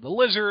obviously the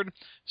Lizard.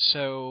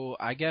 So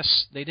I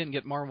guess they didn't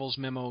get Marvel's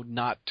memo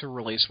not to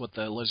release what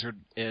the Lizard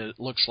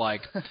looks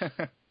like.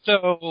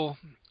 So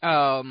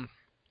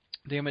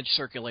the image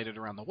circulated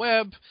around the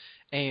web,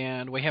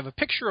 and we have a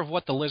picture of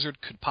what the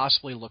Lizard could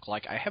possibly look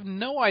like. I have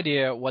no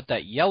idea what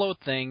that yellow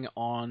thing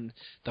on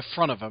the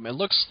front of him. It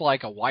looks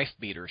like a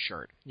wife-beater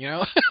shirt, you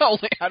know?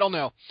 I don't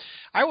know.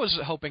 I was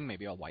hoping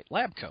maybe a white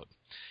lab coat.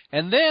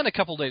 And then a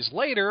couple days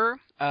later,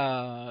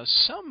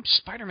 some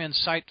Spider-Man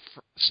site,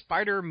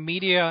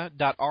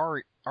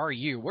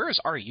 spidermedia.ru. Where is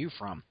RU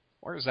from?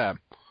 Where is that?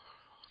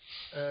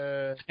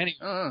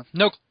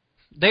 No,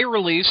 they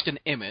released an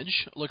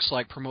image. Looks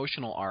like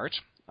promotional art.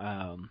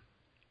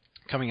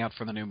 Coming out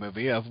for the new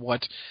movie of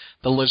what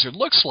the Lizard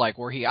looks like,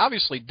 where he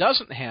obviously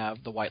doesn't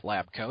have the white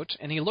lab coat,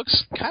 and he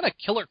looks kind of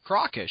Killer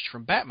Croc-ish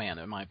from Batman,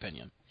 in my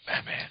opinion.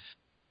 Batman.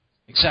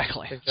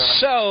 Exactly.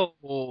 So,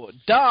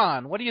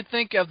 Don, what do you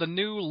think of the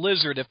new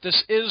Lizard? If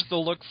this is the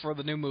look for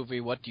the new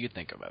movie, what do you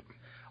think of it?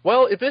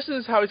 Well, if this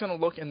is how he's going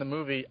to look in the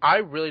movie, I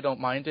really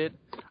don't mind it.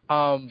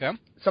 Okay.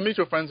 Some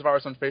mutual friends of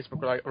ours on Facebook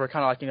were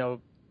kind of like,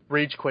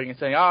 rage quitting and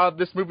saying,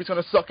 this movie's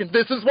going to suck, and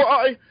this is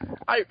why.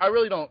 I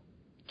really don't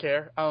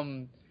care.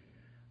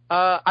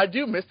 I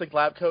do miss the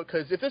lab coat,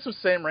 because if this was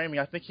Sam Raimi,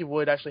 I think he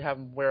would actually have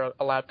him wear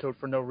a lab coat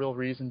for no real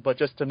reason, but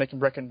just to make him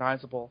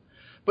recognizable.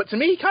 But to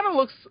me, he kind of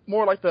looks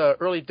more like the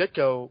early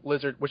Ditko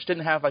Lizard, which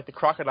didn't have like the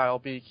crocodile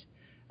beak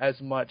as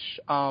much.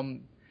 I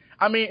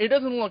mean, it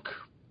doesn't look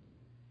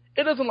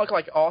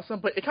like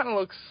awesome, but it kind of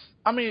looks.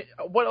 I mean,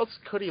 what else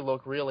could he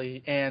look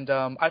really? And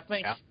I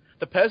think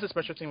the Pez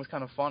dispenser thing was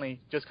kind of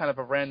funny, just kind of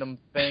a random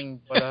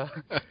thing. But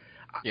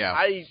yeah,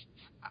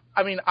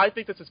 I mean, I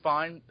think this is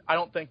fine. I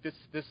don't think this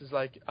is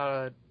like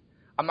I'm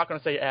not going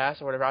to say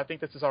ass or whatever. I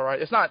think this is all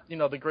right. It's not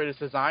the greatest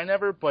design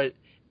ever, but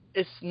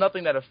it's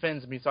nothing that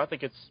offends me. So I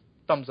think it's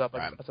thumbs up,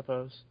 I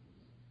suppose.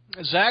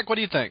 Zach, what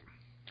do you think?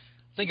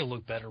 I think it'll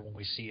look better when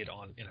we see it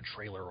in a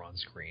trailer or on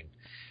screen.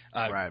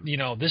 Right.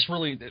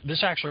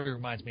 This actually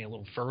reminds me a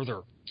little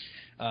further,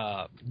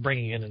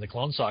 bringing in the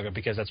Clone Saga,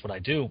 because that's what I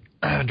do.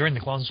 During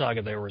the Clone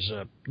Saga, there was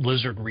a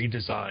Lizard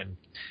redesign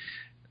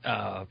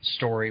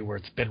story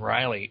with Ben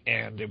Reilly,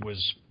 and it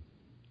was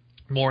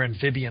more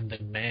amphibian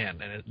than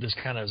man, and this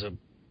kind of is a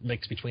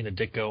mix between the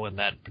Ditko and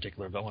that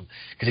particular villain,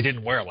 because he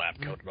didn't wear a lab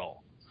coat at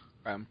all.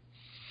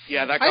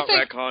 Yeah, that got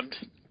retconned.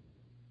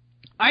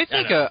 I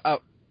think a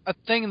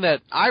thing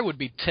that I would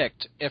be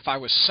ticked if I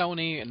was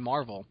Sony and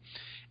Marvel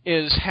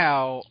is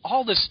how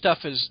all this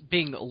stuff is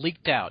being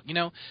leaked out.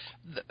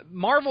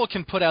 Marvel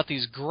can put out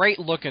these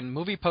great-looking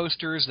movie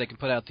posters. They can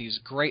put out these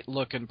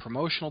great-looking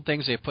promotional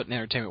things they put in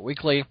Entertainment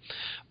Weekly,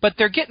 but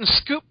they're getting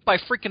scooped by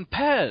freaking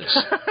Pez.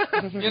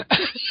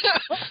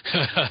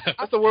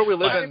 That's the world we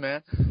live in,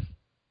 man.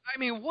 I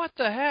mean, what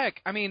the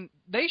heck? I mean,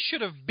 they should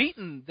have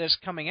beaten this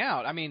coming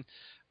out. I mean,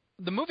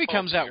 the movie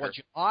comes out,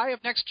 July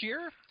of next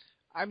year?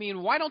 I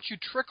mean, why don't you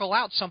trickle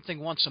out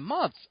something once a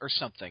month or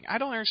something? I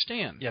don't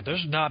understand. Yeah,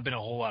 there's not been a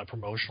whole lot of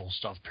promotional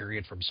stuff,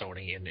 period, from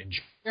Sony in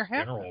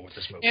general with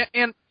this movie.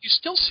 And you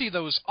still see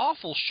those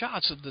awful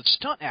shots of the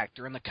stunt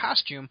actor in the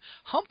costume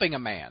humping a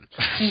man.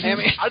 I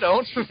mean, I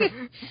don't.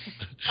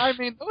 I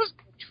mean, those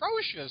are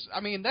atrocious.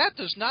 I mean, that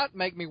does not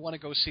make me want to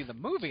go see the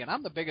movie, and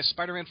I'm the biggest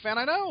Spider-Man fan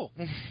I know.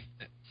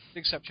 The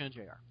exception of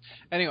JR.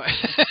 Anyway.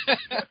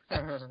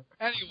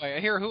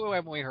 Who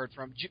haven't we heard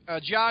from?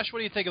 Josh, what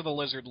do you think of the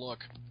Lizard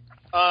look?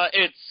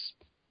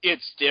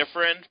 It's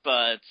different,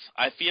 but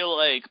I feel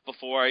like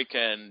before I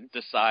can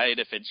decide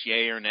if it's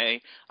yay or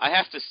nay, I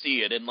have to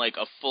see it in like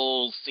a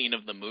full scene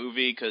of the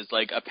movie, because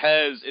like a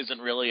Pez isn't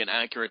really an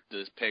accurate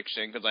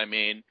depiction. Because I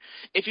mean,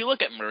 if you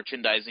look at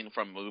merchandising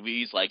from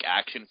movies like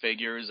action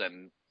figures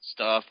and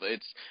stuff,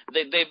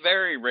 they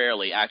very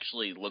rarely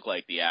actually look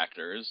like the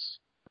actors.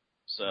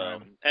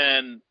 So,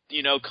 and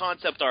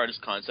concept art is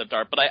concept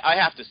art, but I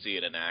have to see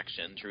it in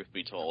action. Truth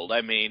be told,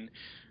 I mean.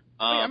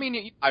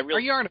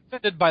 You aren't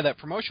offended by that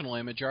promotional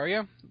image, are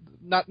you?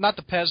 Not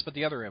the Pez, but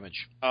the other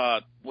image.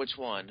 Which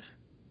one?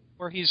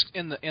 Where he's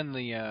in the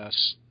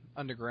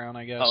underground,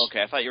 I guess. Oh,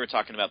 okay. I thought you were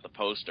talking about the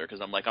poster,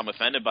 because I'm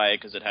offended by it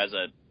because it has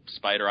a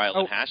Spider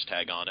Island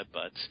hashtag on it,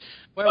 but...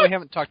 Well, we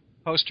haven't talked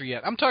poster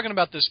yet. I'm talking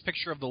about this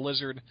picture of the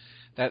lizard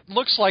that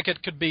looks like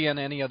it could be in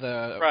any of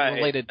the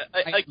related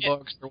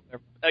books or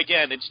whatever.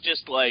 Again, it's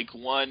just like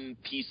one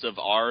piece of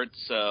art,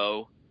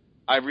 so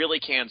I really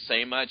can't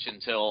say much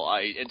until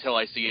I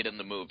see it in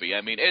the movie.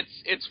 I mean,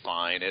 it's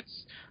fine.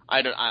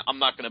 I'm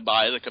not going to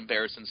buy the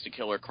comparisons to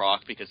Killer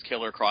Croc because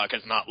Killer Croc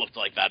has not looked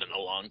like that in a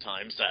long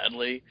time,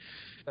 sadly.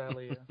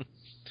 Sadly,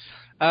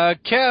 yeah.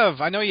 Kev,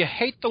 I know you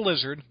hate the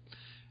lizard.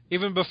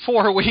 Even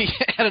before we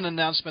had an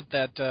announcement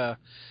that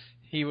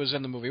he was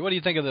in the movie. What do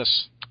you think of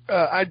this?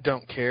 I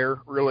don't care,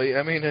 really.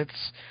 I mean, it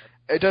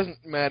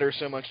doesn't matter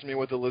so much to me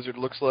what the lizard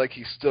looks like.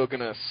 He's still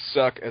going to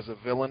suck as a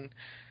villain.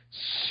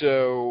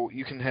 So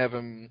you can have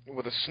him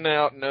with a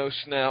snout, no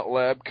snout,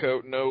 lab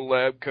coat, no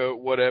lab coat,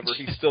 whatever.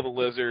 He's still the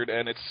lizard,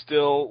 and it's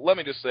still, let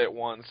me just say it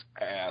once,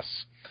 ass.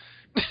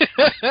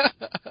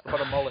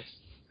 What a mullet.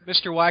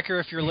 Mr. Weicker,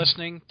 if you're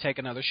listening, take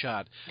another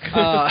shot.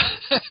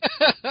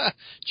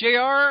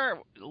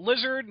 JR,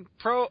 lizard,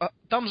 pro,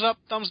 thumbs up,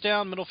 thumbs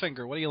down, middle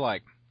finger. What do you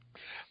like?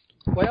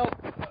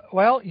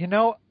 Well, you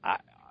know,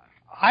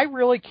 I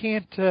really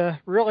can't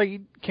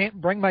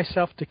bring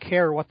myself to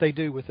care what they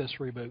do with this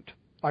reboot.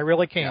 I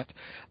really can't.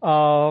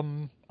 Yeah.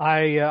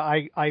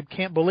 I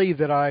can't believe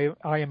that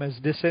I am as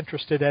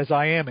disinterested as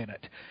I am in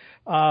it.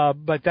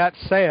 But that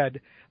said,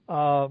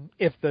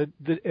 if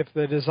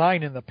the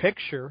design in the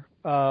picture,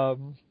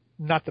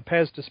 not the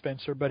Pez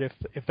dispenser, but if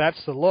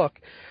that's the look,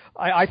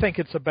 I think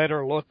it's a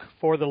better look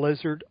for the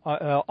lizard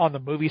on the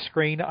movie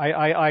screen.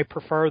 I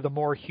prefer the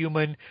more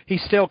human.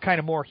 He's still kind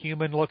of more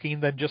human looking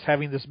than just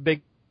having this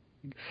big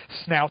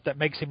snout that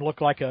makes him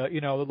look like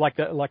like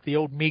the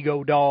old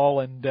Mego doll.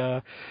 And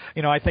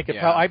I think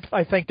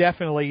I think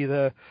definitely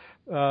the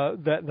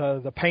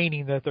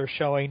painting that they're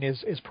showing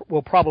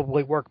will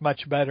probably work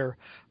much better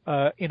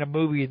in a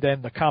movie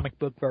than the comic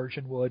book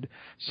version would.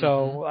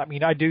 So I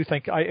mean, I do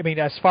think I mean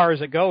as far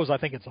as it goes, I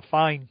think it's a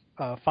fine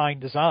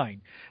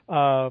design.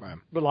 Right.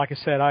 But like I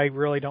said, I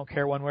really don't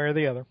care one way or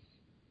the other.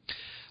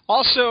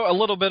 Also, a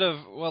little bit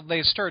of,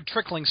 they started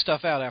trickling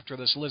stuff out after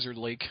this lizard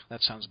leak.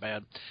 That sounds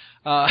bad.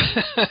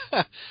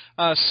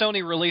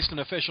 Sony released an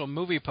official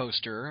movie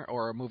poster,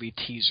 or a movie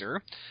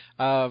teaser.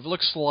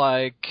 Looks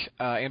like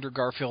Andrew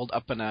Garfield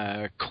up in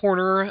a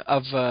corner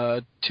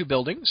of two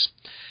buildings,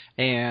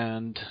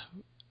 and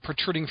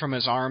protruding from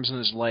his arms and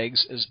his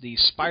legs is the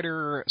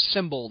spider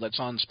symbol that's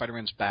on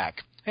Spider-Man's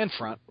back, and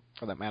front,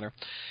 for that matter.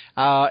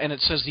 And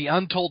it says The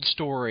Untold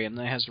Story, and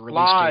it has the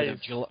release date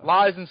of July.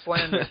 Lies and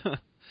slander.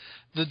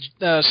 The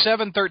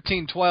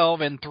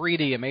 7/13/12 in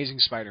 3D Amazing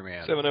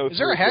Spider-Man. 7/03/12. Is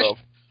there a hashtag?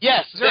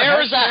 Yes,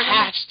 there's a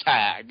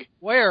hashtag.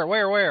 Where?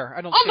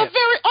 I don't see it.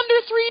 Under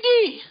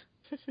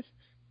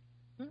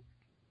 3D.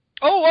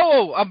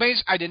 Oh,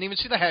 amazing! I didn't even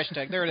see the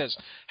hashtag. There it is.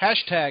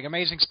 Hashtag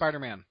Amazing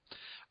Spider-Man.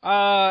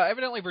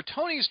 Evidently,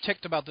 Bertoni's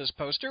ticked about this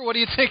poster. What do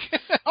you think?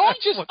 I'm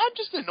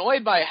just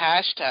annoyed by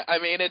hashtag. I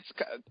mean, it's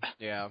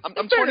yeah.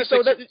 I'm 26.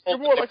 So you're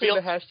more likely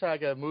to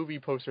hashtag a movie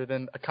poster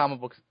than a comic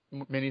book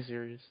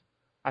miniseries,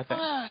 I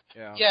think.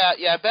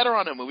 Yeah, better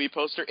on a movie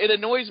poster. It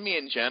annoys me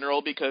in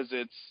general because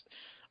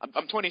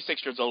I'm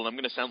 26 years old and I'm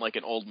going to sound like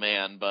an old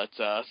man, but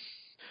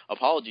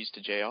apologies to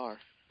JR.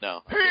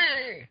 No.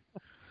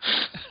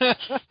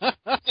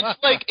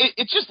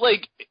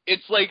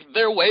 It's like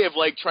their way of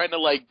like trying to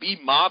like be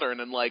modern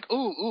and like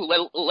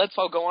let's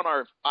all go on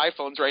our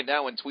iPhones right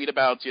now and tweet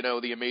about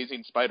the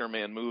Amazing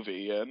Spider-Man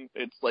movie, and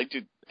it's like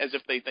as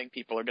if they think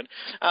people are gonna.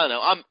 I don't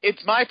know.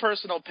 It's my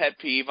personal pet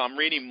peeve. I'm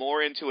reading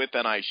more into it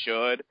than I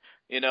should.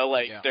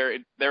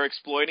 They're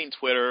exploiting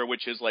Twitter,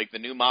 which is like the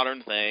new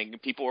modern thing.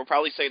 People were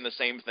probably saying the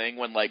same thing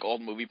when like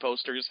old movie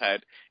posters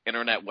had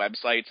internet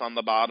websites on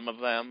the bottom of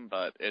them,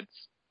 but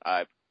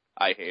I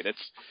hate it.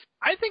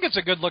 I think it's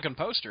a good-looking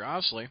poster,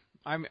 honestly.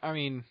 I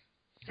mean,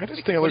 I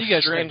just think it looks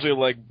strangely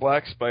like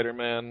Black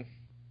Spider-Man,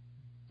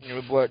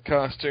 with black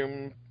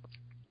costume,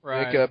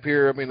 makeup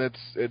here. I mean,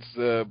 it's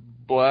the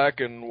black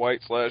and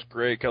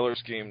white/gray color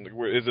scheme.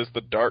 Is this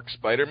the Dark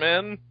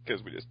Spider-Man?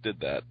 Because we just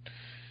did that.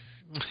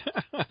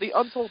 The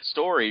Untold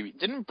Story,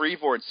 didn't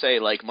Brevoort say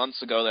like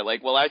months ago that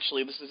like, well,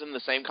 actually this is in the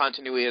same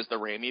continuity as the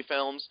Raimi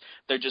films.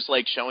 They're just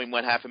like showing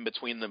what happened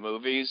between the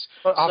movies.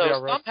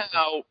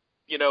 Somehow,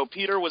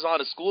 Peter was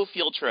on a school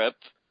field trip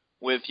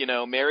with,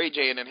 Mary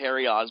Jane and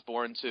Harry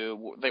Osborn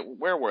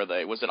where were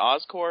they? Was it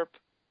Oscorp?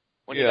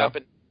 When he got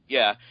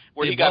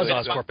where he got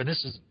Oscorp, and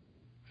this is.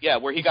 Yeah,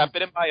 where he got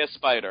bitten by a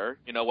spider,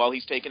 while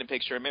he's taking a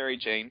picture of Mary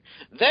Jane.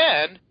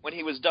 Then, when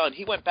he was done,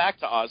 he went back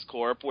to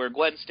Oscorp, where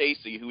Gwen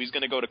Stacy, who he's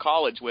going to go to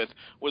college with,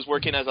 was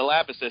working as a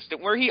lab assistant,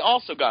 where he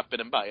also got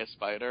bitten by a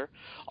spider.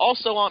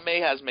 Also, Aunt May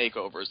has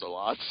makeovers a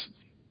lot.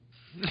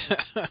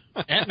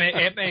 Aunt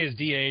May is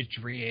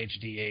de-aged,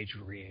 re-aged, de-aged,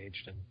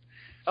 re-aged.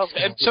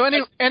 So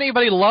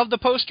anybody love the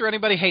poster?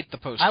 Anybody hate the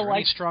poster?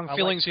 Any strong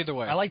feelings either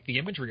way? I like the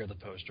imagery of the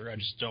poster. I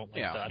just don't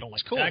like I don't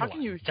like the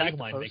tagline. The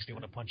tagline makes me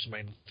want to punch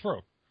somebody in the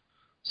throat.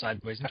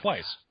 Sideways and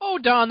Twice. Oh,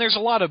 Don, there's a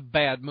lot of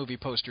bad movie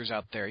posters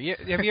out there.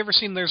 Have you ever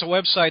seen? There's a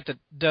website that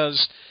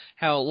does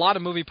how a lot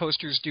of movie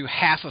posters do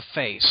half a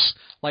face,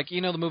 like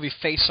the movie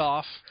Face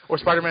Off or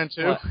Spider-Man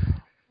 2. What?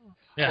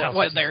 Yeah.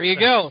 Well, there you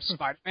go,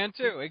 Spider-Man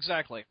 2,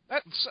 exactly.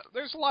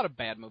 There's a lot of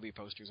bad movie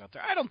posters out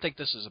there. I don't think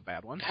this is a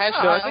bad one.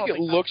 I think it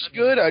looks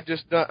good. I'm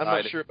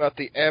not sure about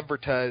the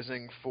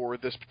advertising for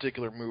this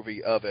particular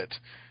movie of it.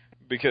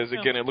 Because,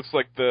 again, it looks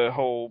like the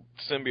whole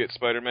symbiote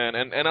Spider-Man.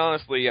 And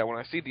honestly, yeah, when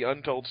I see the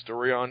Untold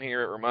Story on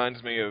here, it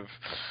reminds me of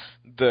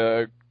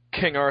the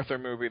King Arthur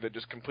movie that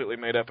just completely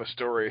made up a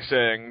story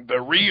saying, the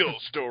real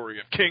story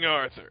of King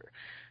Arthur.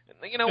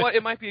 And you know what?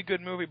 It might be a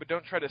good movie, but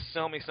don't try to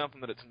sell me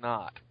something that it's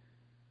not.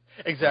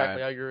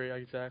 Exactly, right. I agree,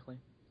 exactly.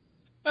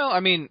 Well,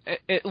 I mean,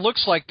 it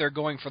looks like they're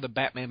going for the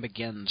Batman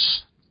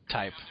Begins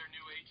type.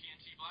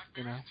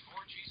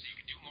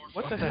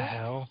 What the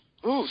hell?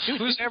 Ooh, dude,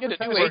 who's ever get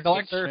a new new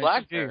AT&T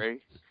BlackBerry?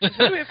 We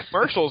have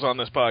commercials on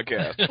this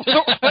podcast.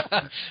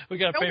 We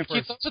got to pay for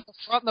keep those at the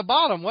front and the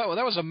bottom. What?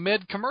 That was a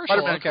mid-commercial.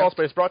 Spider-Man Crawl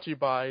Space brought to you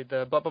by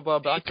the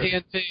BlackBerry.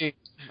 AT&T.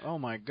 Oh,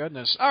 my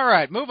goodness. All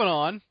right, moving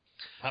on.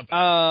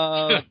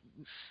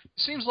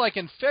 Seems like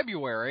in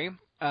February,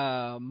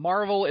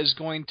 Marvel is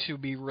going to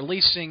be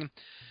releasing...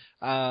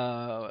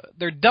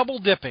 they're double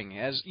dipping,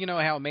 as you know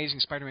how Amazing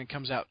Spider-Man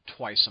comes out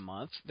twice a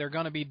month. They're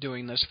going to be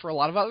doing this for a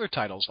lot of other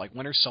titles like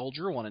Winter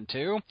Soldier 1 and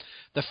 2,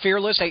 The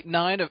Fearless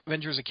 8-9,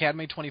 Avengers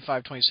Academy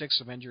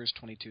 25-26, Avengers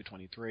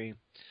 22-23,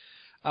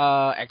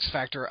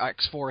 X-Factor,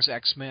 X-Force,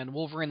 X-Men,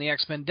 Wolverine the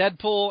X-Men,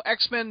 Deadpool,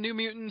 X-Men, New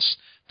Mutants,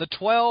 The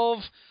 12,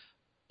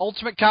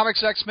 Ultimate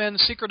Comics X-Men,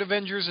 Secret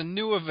Avengers, and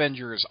New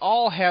Avengers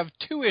all have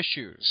 2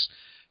 issues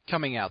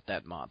coming out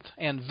that month.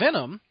 And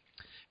Venom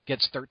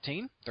gets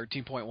 13,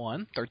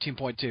 13.1,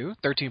 13.2,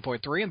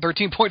 13.3, and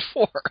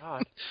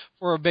 13.4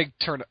 for a big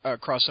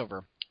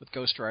crossover with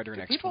Ghost Rider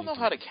and X-23. People know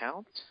how to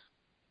count?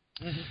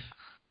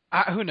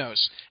 Who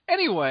knows?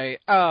 Anyway,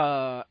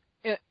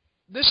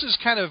 this is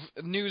kind of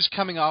news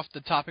coming off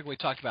the topic we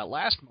talked about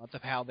last month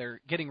of how they're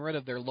getting rid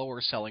of their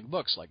lower-selling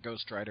books like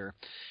Ghost Rider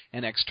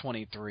and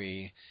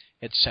X-23,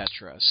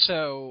 etc.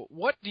 So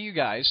what do you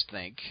guys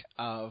think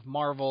of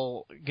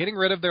Marvel getting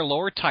rid of their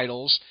lower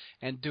titles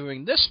and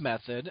doing this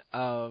method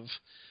of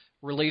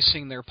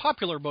releasing their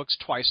popular books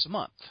twice a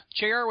month?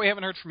 JR, we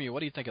haven't heard from you. What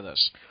do you think of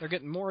this? They're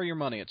getting more of your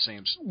money, it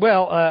seems.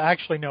 Well,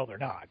 actually, no, they're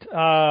not.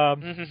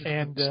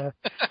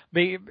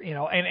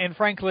 And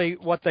frankly,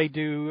 what they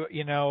do,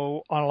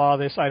 on a lot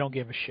of this, I don't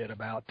give a shit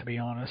about, to be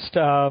honest.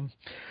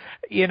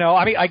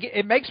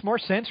 It makes more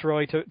sense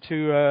really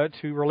to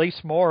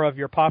release more of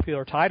your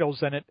popular titles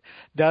than it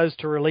does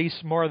to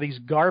release more of these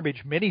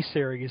garbage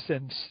miniseries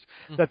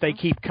that they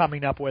keep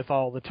coming up with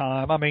all the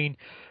time.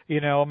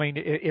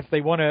 If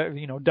they want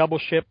to, double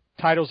ship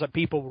titles that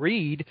people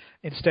read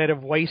instead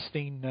of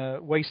wasting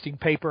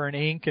paper and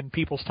ink and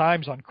people's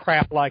times on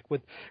crap like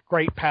with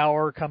great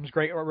power comes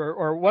great,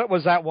 or what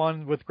was that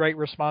one with great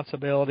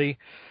responsibility?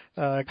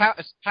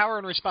 Power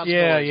and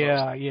responsibility.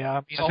 Yeah.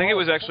 I think it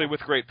was actually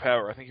with great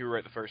power. I think you were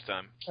right the first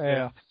time.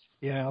 Yeah.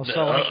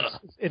 So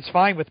it's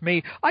fine with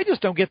me. I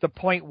just don't get the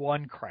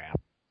 0.1 crap.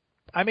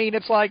 I mean,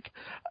 it's like,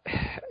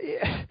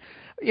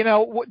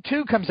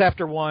 2 comes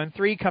after 1,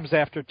 3 comes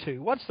after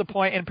 2. What's the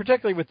point? And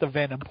particularly with the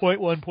Venom,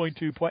 0.1,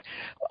 0.2,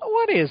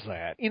 what is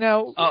that?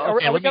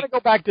 Are we going to go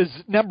back to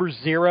number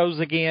zeros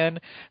again?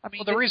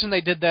 The reason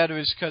they did that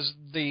is because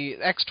the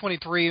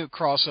X-23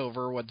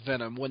 crossover with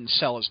Venom wouldn't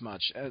sell as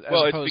much.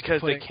 It's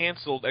because they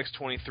canceled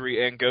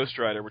X-23 and Ghost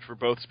Rider, which were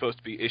both supposed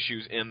to be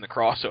issues in the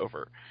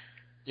crossover.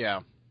 Yeah.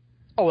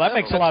 Oh, that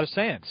makes a lot of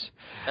sense.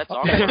 That's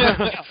awesome.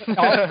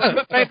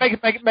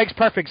 Makes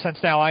perfect sense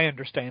now. I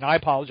understand. I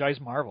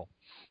apologize, Marvel.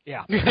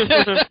 Yeah.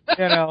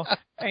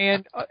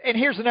 And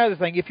here's another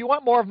thing. If you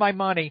want more of my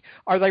money,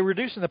 are they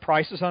reducing the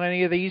prices on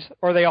any of these,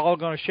 or are they all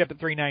going to ship at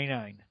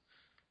 $3.99?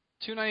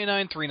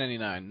 $2.99,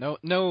 $3.99.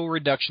 No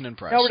reduction in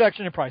price. No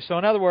reduction in price. So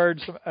in other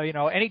words,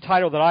 any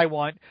title that I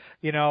want,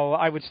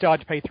 I would still have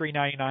to pay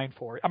 $3.99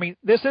 for it. I mean,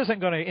 this isn't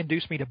going to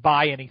induce me to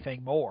buy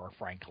anything more,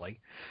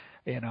 frankly.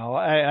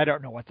 I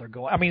don't know what they're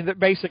going. I mean,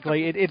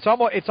 basically, it's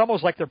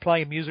almost like they're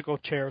playing musical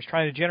chairs,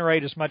 trying to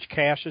generate as much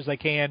cash as they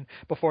can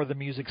before the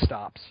music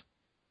stops.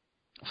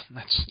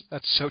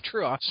 That's so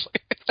true, honestly.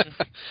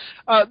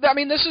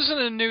 This isn't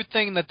a new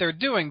thing that they're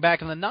doing.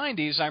 Back in the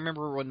 90s, I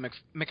remember when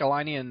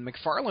Michelini and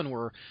McFarlane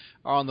were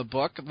on the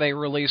book, they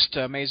released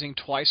Amazing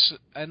twice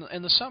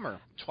in the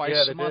summer,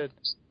 twice a month.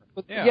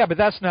 Yeah, but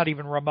that's not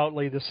even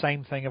remotely the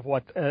same thing of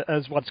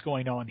as what's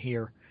going on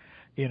here.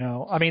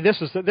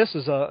 This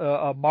is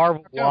a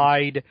Marvel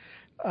wide.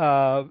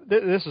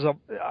 This is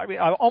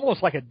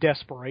almost like a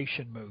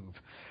desperation move.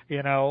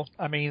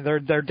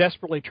 They're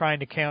desperately trying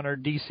to counter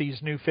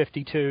DC's New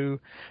 52,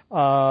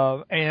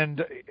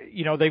 and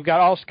they've got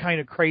all kind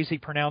of crazy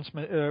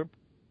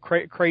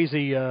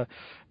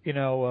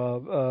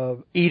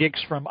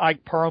edicts from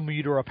Ike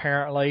Perlmutter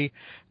apparently.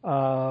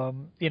 They're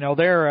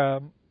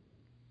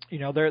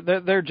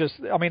just.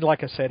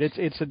 Like I said,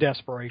 it's a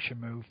desperation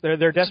move.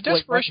 They're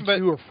desperately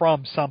to or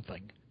from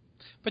something.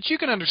 But you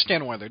can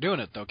understand why they're doing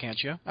it, though, can't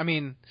you? I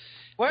mean,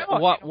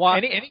 well,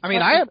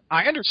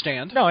 I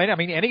understand. No, I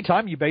mean,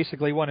 anytime you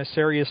basically want to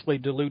seriously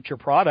dilute your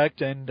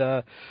product and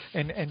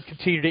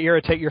continue to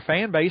irritate your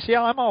fan base,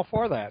 yeah, I'm all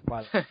for that.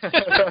 By the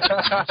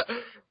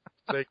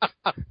way.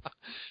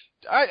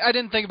 I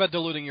didn't think about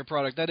diluting your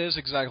product. That is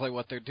exactly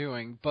what they're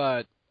doing,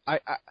 but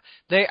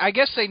I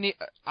guess they need,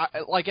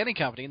 like any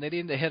company, they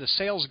need to hit a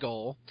sales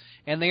goal,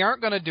 and they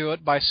aren't going to do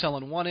it by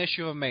selling one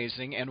issue of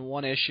Amazing and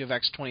one issue of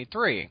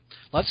X-23.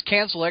 Let's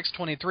cancel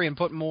X-23 and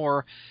put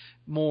more.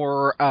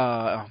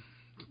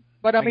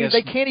 But I mean,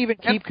 they can't even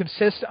keep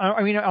consistent.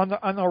 I mean,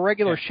 on the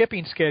regular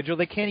shipping schedule,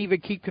 they can't even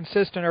keep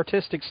consistent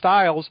artistic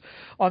styles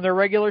on their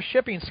regular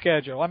shipping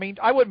schedule. I mean,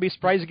 I wouldn't be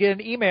surprised to get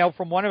an email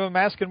from one of them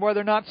asking whether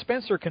or not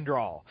Spencer can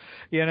draw.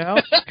 You know,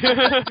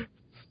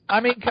 I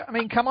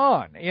mean, come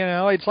on. You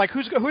know, it's like who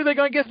are they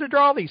going to get to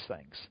draw these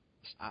things?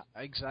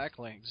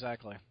 Exactly.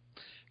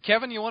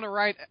 Kevin, you want to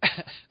write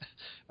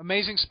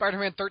Amazing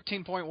Spider-Man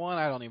 13.1?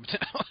 I don't even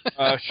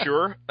know.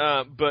 Sure,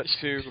 but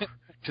to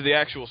the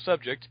actual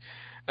subject.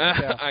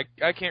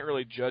 I can't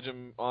really judge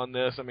them on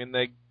this. I mean,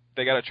 they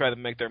got to try to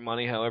make their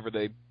money however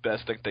they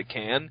best think they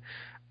can,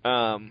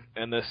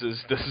 and this is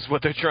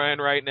what they're trying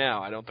right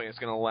now. I don't think it's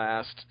going to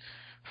last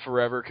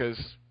forever because,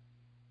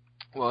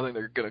 well, I think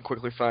they're going to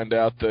quickly find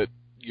out that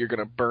you're going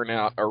to burn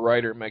out a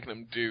writer making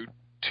them do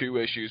 2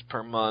 issues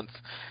per month,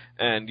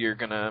 and you're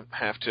going to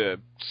have to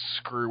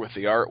screw with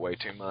the art way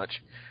too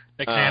much.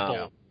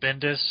 Example: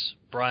 Bendis,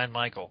 Brian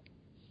Michael.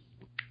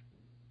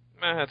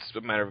 That's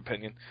a matter of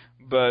opinion,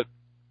 but.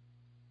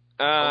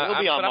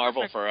 It'll be on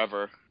Marvel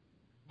forever.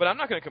 But I'm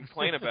not going to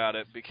complain about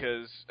it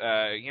because,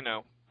 you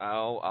know,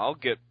 I'll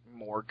get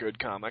more good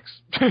comics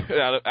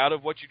out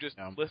of what you just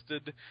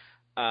listed.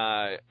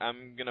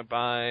 I'm going to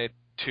buy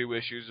 2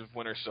 issues of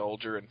Winter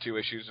Soldier and 2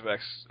 issues of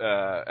X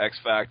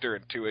Factor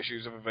and 2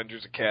 issues of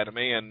Avengers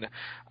Academy, and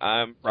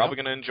I'm probably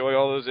going to enjoy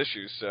all those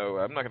issues, so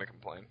I'm not going to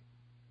complain.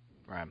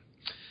 Right.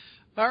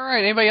 All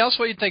right. Anybody else?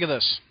 What do you think of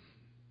this?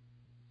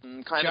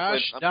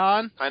 Josh,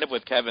 Don? Kind of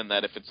with Kevin,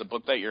 that if it's a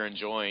book that you're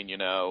enjoying, you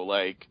know,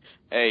 like,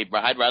 hey,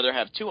 I'd rather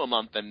have 2 a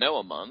month than no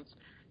a month.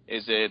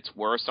 Is it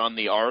worse on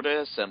the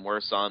artist and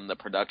worse on the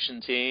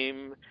production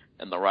team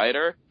and the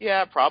writer?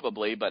 Yeah,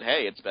 probably, but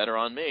hey, it's better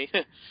on me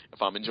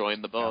if I'm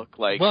enjoying the book.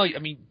 Like, well, I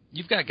mean,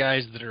 you've got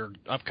guys that are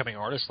upcoming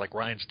artists like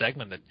Ryan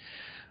Stegman that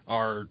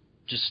are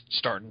just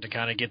starting to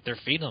kind of get their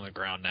feet on the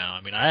ground now.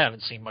 I mean, I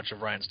haven't seen much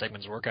of Ryan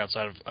Stegman's work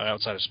outside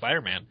of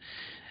Spider-Man.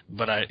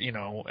 But I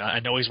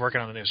know he's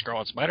working on the new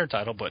Scarlet Spider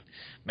title, but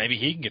maybe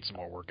he can get some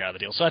more work out of the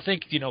deal. So I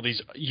think, you know,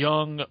 these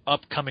young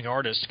upcoming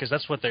artists, because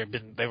that's what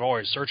they've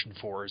always searching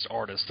for is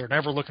artists. They're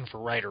never looking for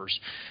writers.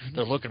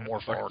 They're looking more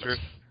for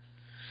artists.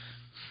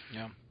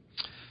 Yeah.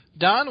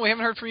 Don, we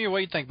haven't heard from you. What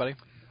do you think, buddy?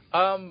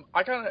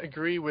 I kind of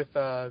agree with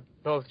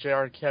both JR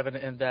and Kevin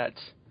in that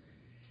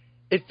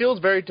it feels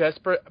very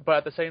desperate, but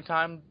at the same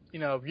time, you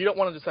know, you don't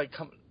want to just like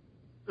come.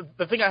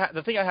 The thing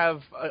I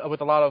have with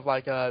a lot of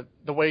like the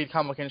way the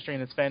comic book industry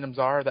and its fandoms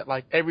are that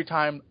like every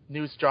time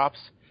news drops,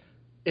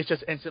 it's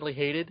just instantly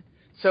hated.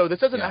 So this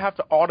doesn't have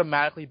to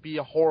automatically be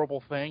a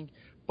horrible thing,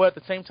 but at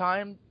the same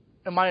time,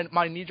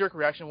 my knee-jerk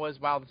reaction was,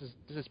 wow, this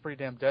is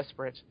pretty damn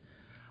desperate.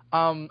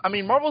 I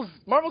mean, Marvel's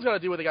got to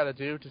do what they got to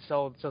do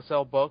to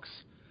sell books,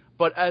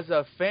 but as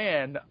a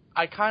fan,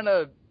 I kind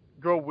of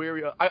grow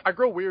weary. I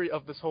grow weary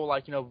of this whole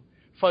like, you know,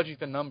 fudging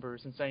the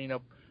numbers and saying, you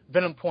know,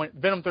 Venom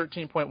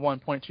 13.1,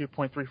 0.2,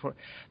 0.3.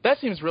 That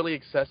seems really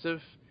excessive.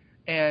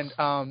 And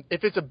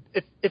if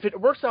it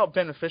works out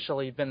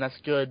beneficially, then that's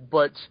good.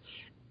 But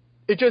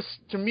it just,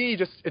 to me,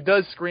 it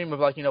does scream of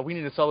like, you know, we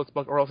need to sell this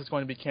book or else it's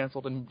going to be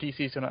canceled and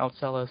DC's going to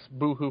outsell us.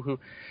 Boo hoo hoo.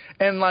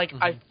 And like,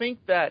 I think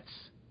that,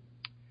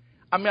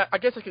 I mean, I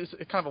guess it's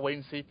kind of a wait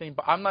and see thing,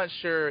 but I'm not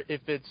sure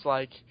if it's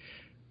like,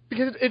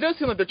 because it does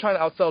seem like they're trying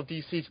to outsell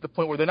DC to the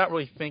point where they're not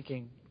really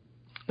thinking.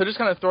 They're just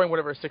kind of throwing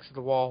whatever sticks to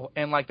the wall,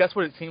 and like that's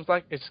what it seems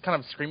like. It's kind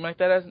of screaming like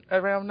that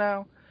around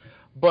now.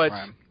 But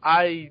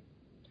right.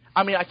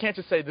 I mean, I can't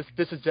just say this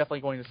is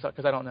definitely going to suck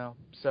because I don't know.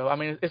 So I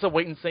mean, it's a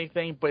wait and see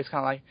thing, but it's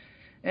kind of like,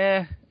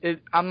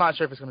 I'm not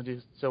sure if it's going to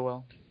do so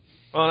well.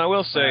 Well, and I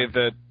will say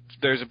that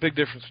there's a big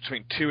difference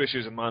between 2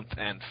 issues a month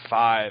and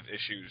 5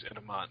 issues in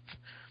a month.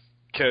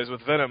 Because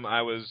with Venom,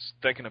 I was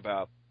thinking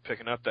about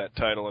picking up that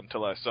title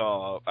until I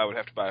saw I would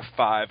have to buy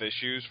 5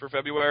 issues for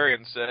February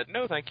and said,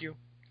 no, thank you.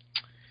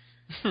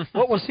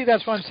 Well, see,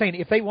 that's what I'm saying.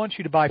 If they want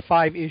you to buy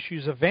 5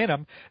 issues of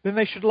Venom, then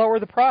they should lower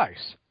the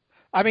price.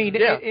 I mean,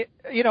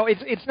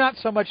 it's not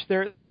so much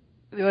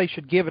they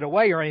should give it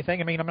away or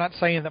anything. I mean, I'm not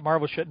saying that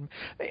Marvel shouldn't,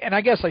 and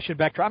I guess I should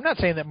backtrack. I'm not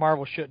saying that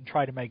Marvel shouldn't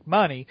try to make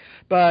money,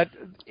 but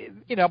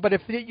but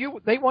if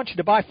they want you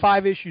to buy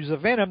 5 issues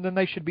of Venom, then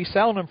they should be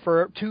selling them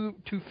for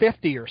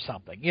 $2.50 or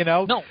something. You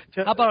know? No.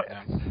 How about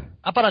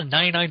a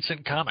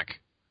 99-cent comic?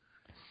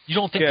 You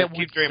don't think that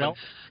would sell?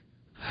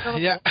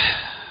 Yeah.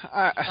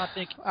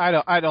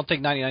 I don't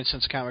think 99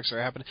 cents comics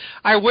are happening.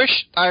 I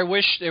wish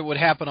it would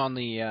happen on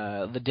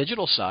the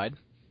digital side.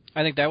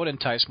 I think that would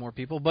entice more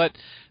people, but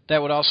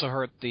that would also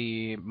hurt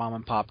the mom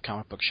and pop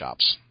comic book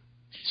shops.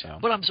 So,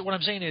 what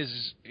I'm saying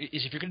is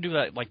if you're going to do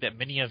that, like that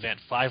mini event,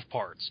 5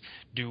 parts,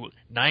 do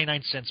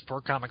 99 cents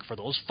per comic for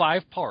those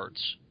 5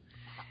 parts.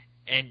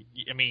 And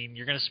I mean,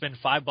 you're going to spend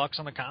 $5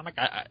 on a comic,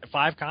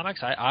 5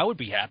 comics. I would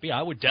be happy.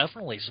 I would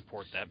definitely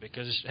support that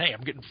because hey,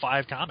 I'm getting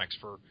 5 comics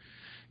for.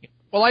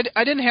 Well,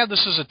 I didn't have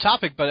this as a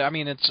topic, but I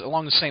mean, it's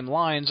along the same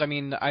lines. I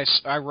mean, I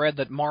read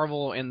that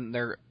Marvel in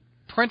their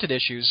printed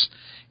issues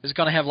is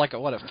going to have like a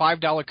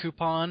 $5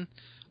 coupon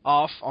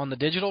off on the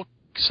digital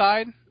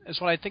side. Is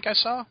what I think I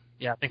saw.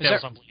 Yeah, I think is that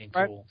was something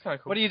right? cool. Kind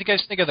of cool. What do you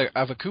guys think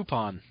of a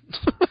coupon?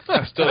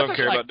 I still don't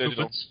care I like about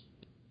digital. coupons.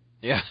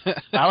 Yeah,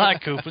 I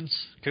like coupons.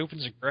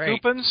 Coupons are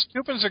great.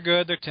 Coupons are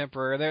good. They're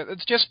temporary.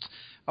 It's just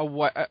a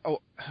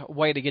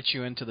way to get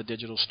you into the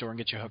digital store and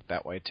get you hooked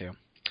that way too.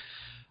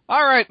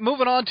 All right,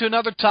 moving on to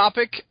another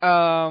topic.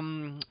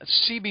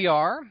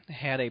 CBR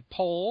had a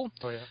poll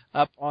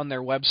up on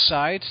their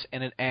website,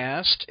 and it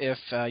asked if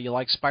you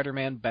like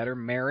Spider-Man better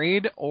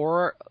married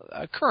or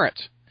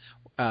current,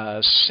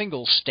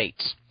 single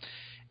state.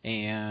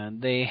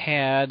 And they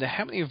had,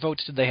 how many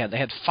votes did they have? They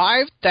had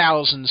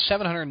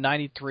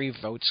 5,793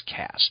 votes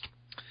cast.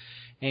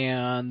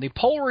 And the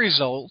poll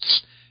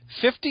results,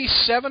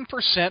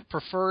 57%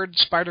 preferred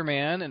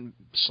Spider-Man and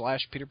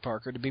 / Peter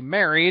Parker to be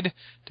married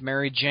to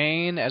Mary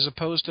Jane, as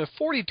opposed to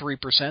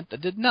 43%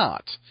 that did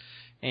not.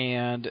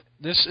 And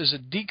this is a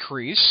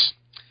decrease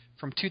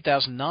from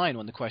 2009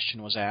 when the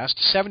question was asked.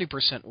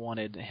 70%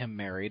 wanted him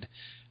married,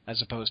 as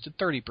opposed to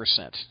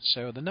 30%.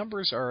 So the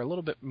numbers are a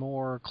little bit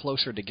more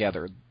closer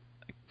together a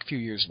few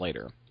years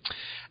later.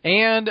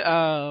 And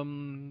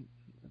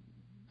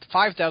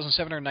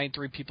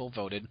 5,793 people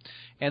voted.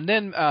 And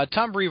then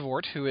Tom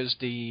Brevoort, who is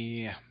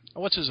the,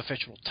 what's his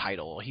official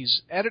title?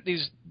 He's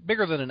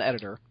bigger than an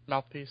editor.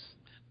 Mouthpiece.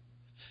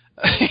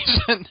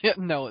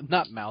 No,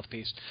 not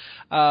mouthpiece.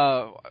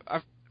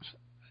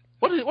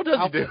 What does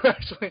he do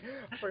actually?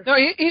 No,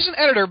 he's an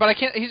editor, but I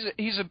can't.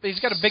 He's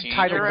got a big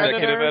title.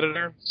 Executive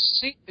editor.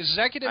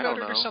 Executive I don't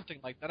editor or know.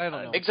 something like that. I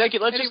don't know.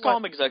 Let's just call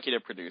him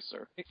executive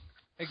producer.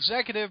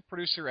 Executive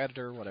producer,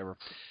 editor, whatever.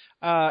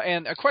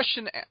 And a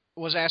question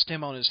was asked to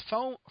him on his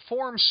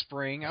form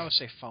spring. I would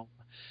say phone.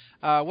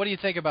 What do you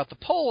think about the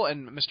poll?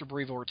 And Mr.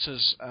 Brevoort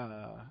says,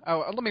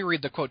 let me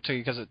read the quote to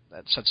you because it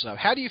sets it up.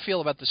 How do you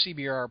feel about the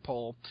CBR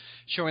poll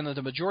showing that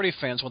the majority of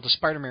fans want the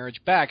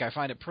Spider-Marriage back? I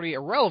find it pretty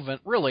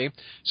irrelevant, really.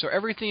 So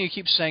everything you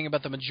keep saying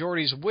about the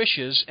majority's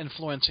wishes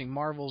influencing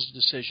Marvel's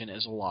decision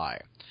is a lie.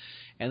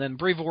 And then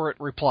Brevoort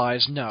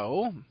replies,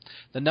 no.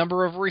 The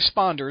number of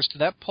responders to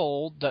that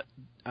poll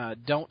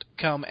don't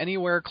come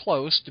anywhere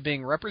close to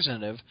being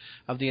representative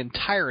of the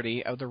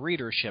entirety of the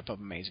readership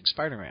of Amazing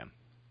Spider-Man.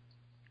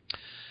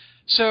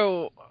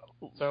 So,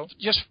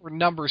 just for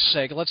numbers'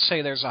 sake, let's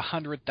say there's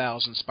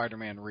 100,000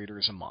 Spider-Man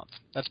readers a month.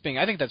 I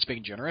think that's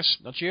being generous,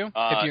 don't you?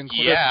 If you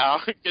include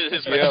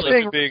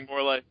especially being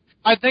more like.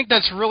 I think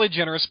that's really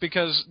generous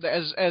because,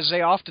 as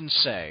they often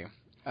say,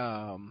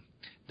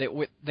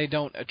 they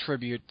don't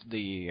attribute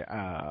the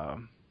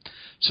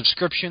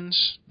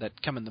subscriptions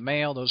that come in the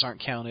mail; those aren't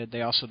counted.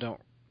 They also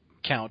don't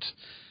count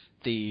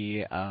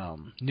the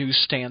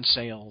newsstand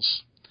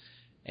sales.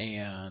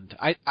 And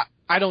I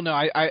don't know.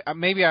 I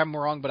maybe I'm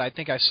wrong, but I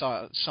think I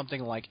saw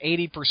something like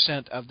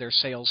 80% of their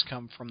sales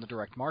come from the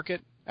direct market.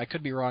 I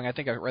could be wrong. I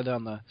think I read that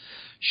on the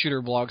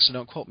Shooter blog, so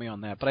don't quote me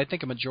on that. But I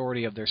think a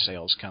majority of their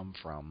sales come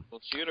from. Well,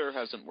 Shooter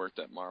hasn't worked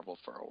at Marvel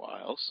for a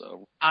while,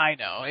 so. I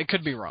know. It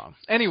could be wrong.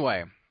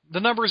 Anyway,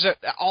 the numbers that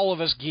all of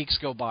us geeks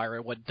go by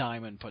are what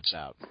Diamond puts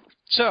out.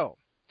 So.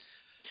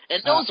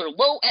 And those are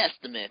low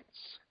estimates.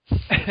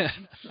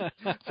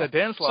 So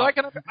I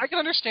can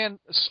understand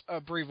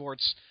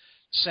Brevoort's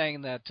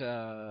saying that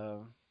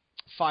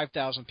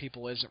 5,000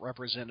 people isn't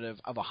representative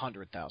of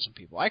 100,000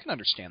 people. I can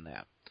understand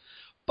that.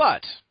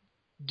 But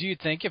do you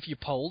think if you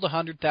polled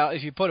 100,000,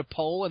 if you put a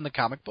poll in the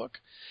comic book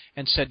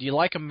and said, do you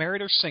like them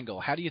married or single,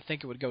 how do you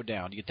think it would go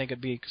down? Do you think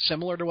it'd be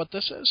similar to what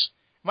this is?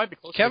 It might be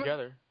closer Kevin?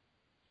 together.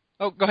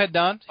 Oh, go ahead,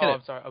 Don. Hit it.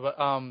 I'm sorry, but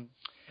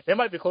it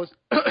might be close.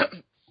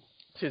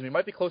 Excuse me, it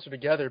might be closer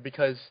together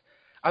because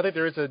I think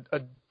there is a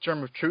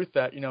germ of truth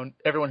that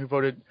everyone who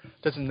voted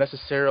doesn't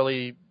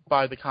necessarily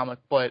buy the comic,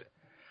 but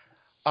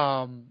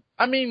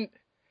I mean,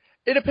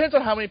 it depends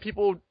on how many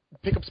people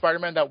pick up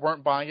Spider-Man that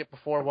weren't buying it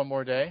before One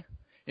More Day.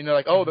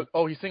 Like,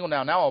 he's single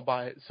now I'll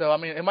buy it. So I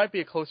mean, it might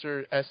be a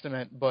closer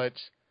estimate, but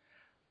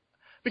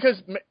because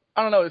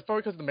I don't know, it's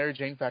probably because of the Mary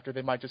Jane factor.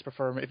 They might just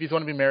prefer him if he's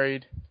going to be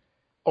married,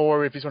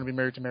 or if he's going to be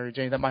married to Mary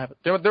Jane. That might have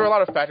there are a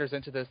lot of factors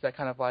into this that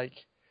kind of like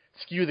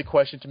skew the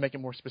question to make it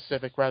more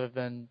specific rather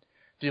than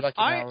do you like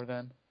it now or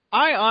then.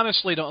 I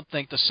honestly don't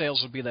think the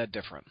sales would be that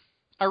different.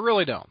 I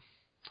really don't.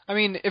 I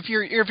mean, if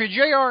you're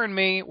JR and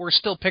me, we're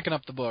still picking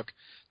up the book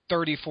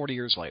 30, 40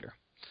 years later.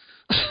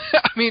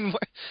 I mean,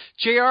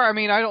 JR, I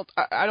mean,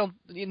 I don't,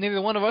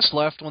 neither one of us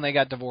left when they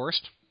got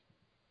divorced.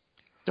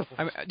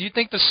 I mean, do you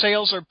think the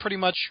sales are pretty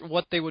much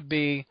what they would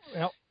be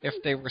if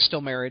they were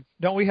still married?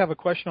 Don't we have a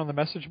question on the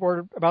message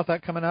board about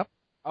that coming up?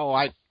 Oh,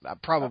 I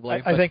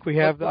probably. I think we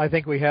have. I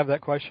think we have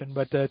that question,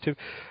 but to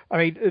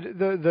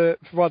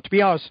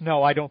be honest,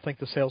 no, I don't think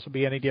the sales would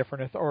be any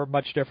different or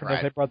much different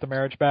if they brought the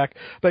marriage back.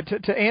 But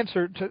to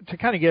answer to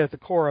kind of get at the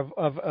core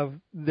of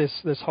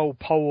this whole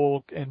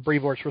poll and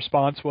Brevoort's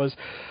response was,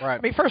 I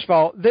mean, first of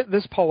all,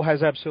 this poll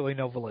has absolutely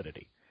no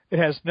validity. It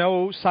has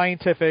no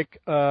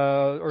scientific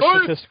or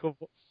statistical.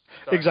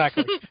 Sorry.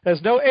 Exactly.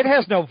 It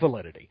has no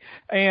validity.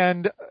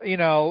 And,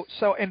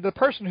 and the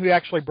person who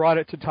actually brought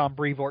it to Tom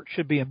Brevoort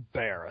should be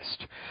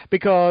embarrassed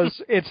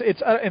because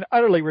it's an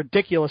utterly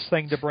ridiculous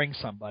thing to bring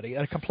somebody,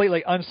 a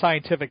completely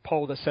unscientific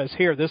poll that says,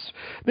 here,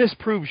 this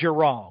proves you're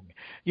wrong.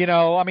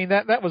 I mean,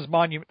 that was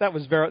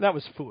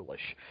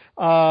foolish.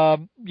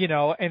 So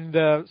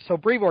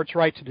Brevoort's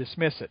right to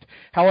dismiss it.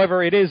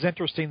 However, it is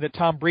interesting that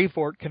Tom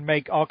Brevoort can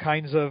make all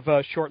kinds of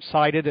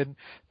short-sighted and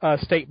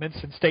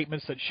statements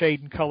that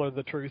shade and color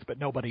the truth, but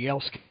nobody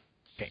else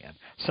can.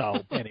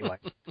 So anyway,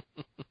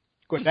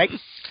 good night.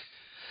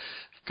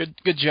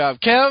 Good job,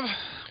 Kev.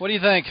 What do you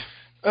think?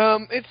 I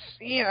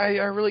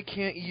really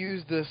can't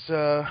use this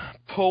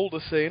poll to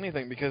say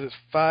anything because it's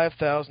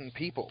 5,000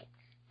 people,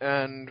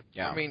 and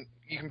I mean.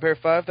 You compare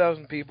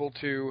 5,000 people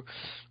to,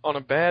 on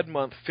a bad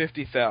month,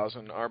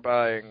 50,000 are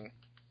buying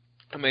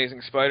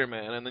Amazing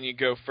Spider-Man, and then you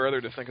go further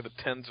to think of the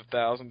tens of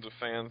thousands of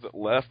fans that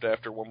left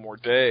after one more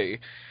day,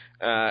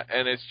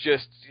 and it's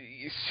just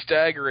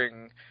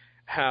staggering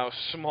how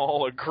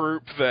small a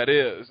group that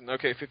is. And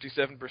okay,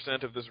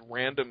 57% of this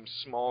random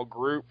small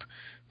group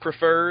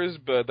prefers,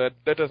 but that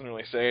doesn't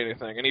really say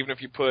anything. And even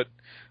if you put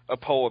a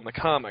poll in the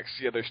comics,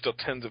 there's still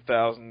tens of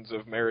thousands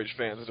of Marriage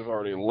fans that have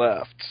already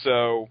left.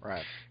 So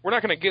we're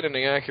not going to get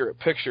any accurate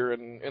picture,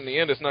 and in the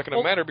end it's not going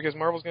to matter because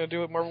Marvel's going to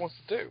do what Marvel wants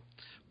to do.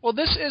 Well,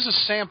 this is a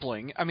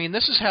sampling. I mean,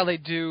 this is how they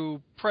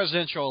do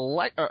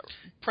presidential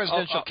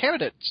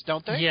candidates,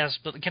 don't they? Yes,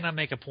 but can I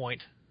make a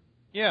point?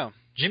 Yeah.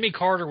 Jimmy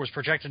Carter was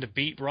projected to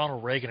beat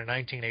Ronald Reagan in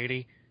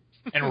 1980,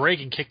 and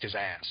Reagan kicked his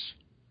ass.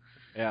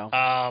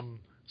 Yeah.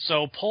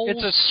 So polls,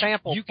 it's a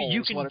sample.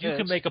 You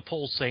can make a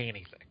poll say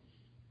anything.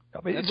 I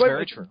mean, that's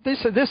very true.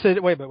 This is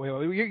wait.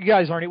 You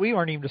guys we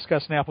aren't even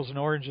discussing apples and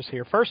oranges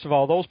here. First of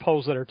all, those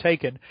polls that are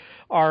taken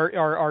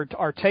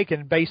are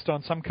taken based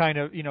on some kind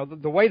of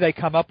the way they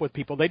come up with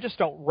people. They just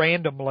don't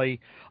randomly.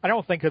 I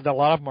don't think that a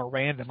lot of them are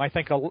random. I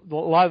think a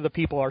lot of the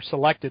people are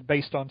selected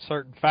based on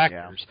certain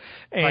factors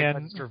and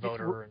registered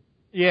voter.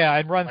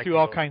 And run through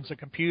all kinds of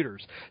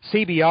computers.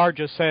 CBR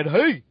just said,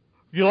 "Hey,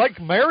 you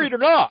like married or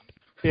not?"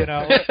 You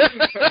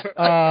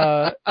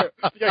got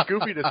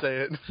Goofy to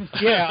say it.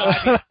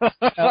 Yeah.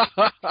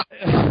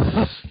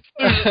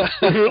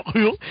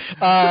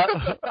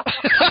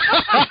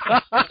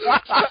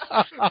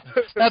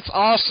 That's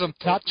awesome.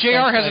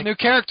 JR has a new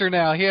character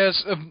now. He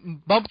has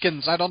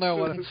bumpkins. I don't know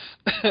what.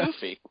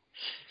 Goofy.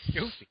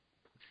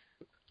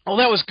 Oh,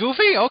 that was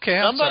Goofy?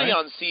 Okay, Somebody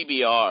on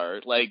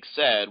CBR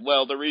said,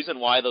 well, the reason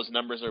why those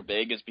numbers are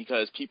big is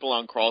because people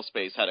on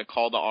Crawlspace had a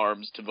call to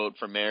arms to vote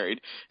for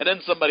Married. And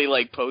then somebody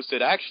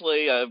posted,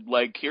 actually,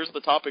 here's the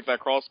topic that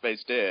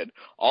Crawlspace did.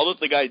 All that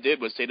the guy did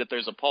was say that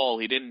there's a poll.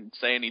 He didn't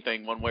say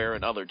anything one way or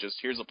another.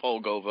 Just here's a poll,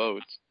 go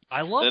vote.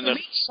 I love that.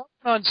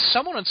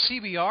 Someone on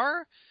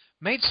CBR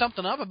made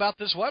something up about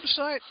this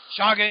website.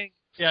 Shocking.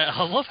 Yeah,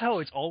 I love how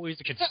it's always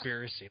a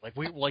conspiracy.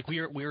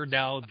 We're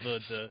now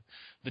the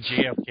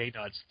JFK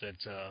nuts that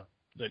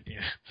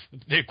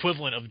the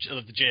equivalent of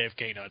the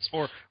JFK nuts,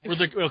 or we're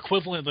the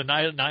equivalent of the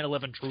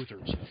 9/11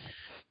 truthers.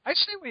 I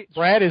say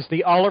Brad is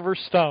the Oliver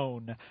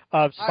Stone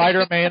of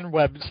Spider-Man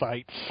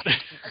websites.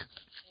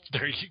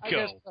 There you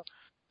go.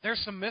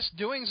 There's some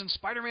misdoings in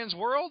Spider-Man's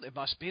world. It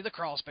must be the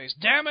Crawlspace.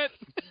 Damn it!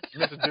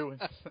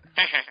 Misdoings.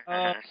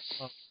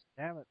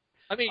 Damn it.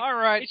 I mean, all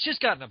right. It's just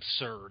gotten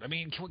absurd. I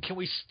mean, can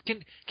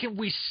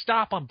we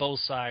stop on both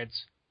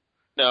sides?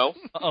 No.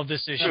 Of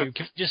this issue.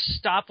 Can we just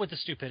stop with the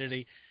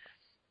stupidity?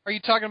 Are you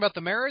talking about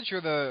the marriage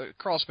or the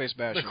Crawlspace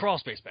bashing? The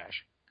Crawlspace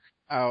bashing.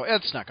 Oh,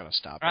 it's not going to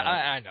stop.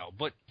 I know,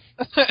 but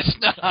it's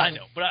not. I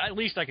know, but at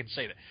least I can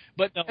say that.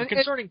 But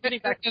getting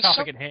back to the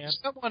topic at hand,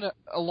 someone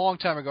a long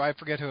time ago, I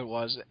forget who it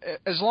was.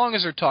 As long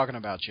as they're talking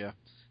about you,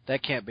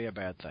 that can't be a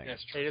bad thing.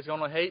 That's true. Hate is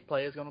going to hate,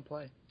 play is going to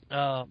play.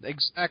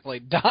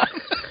 Exactly. That's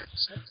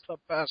the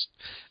best.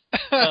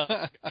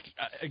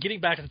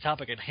 Getting back to the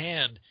topic at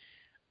hand.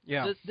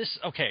 Yeah.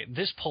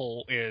 This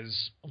poll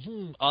is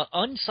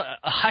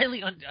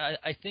highly.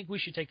 I think we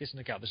should take this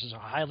into account. This is a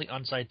highly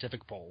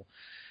unscientific poll.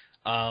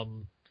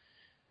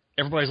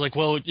 Everybody's like,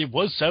 well, it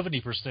was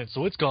 70%,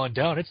 so it's gone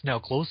down. It's now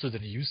closer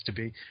than it used to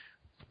be.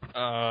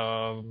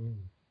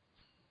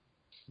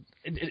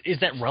 Is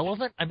that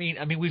relevant? I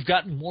mean, we've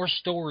gotten more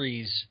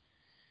stories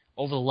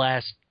over the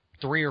last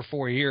 3 or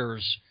 4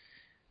 years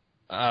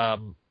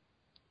than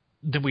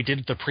we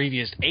did the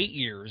previous 8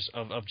 years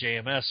of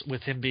JMS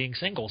with him being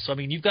single. So, I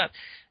mean, you've got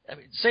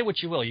say what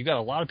you will. You've got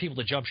a lot of people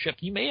that jump ship.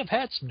 You may have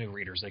had some new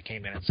readers that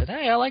came in and said,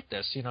 hey, I like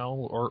this,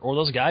 or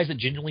those guys that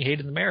genuinely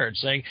hated the marriage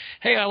saying,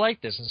 hey, I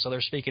like this, and so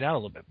they're speaking out a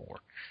little bit more.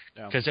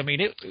 Because, I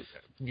mean,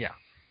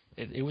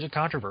 It was a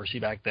controversy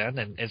back then,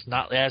 and it's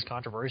not as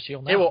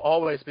controversial now. It will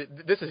always be.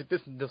 This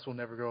will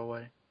never go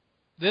away.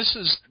 This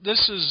is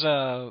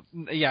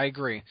yeah, I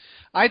agree.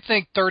 I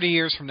think 30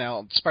 years from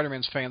now,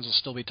 Spider-Man's fans will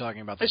still be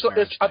talking about this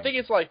marriage I thing. think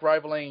it's like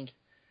rivaling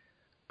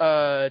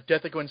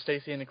Death of Gwen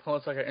Stacy and the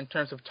Clone Saga in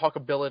terms of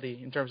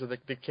talkability, in terms of the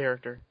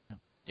character.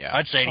 Yeah,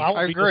 I'd say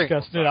I agree.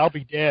 Discussing it, I'll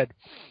be dead.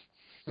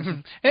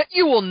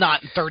 You will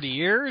not in 30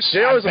 years.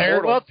 JR is Very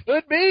immortal. well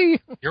could be.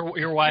 Your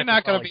wife. You're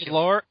not going to be kill.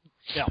 Lord.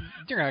 No,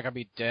 you're not going to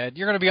be dead.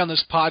 You're going to be on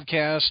this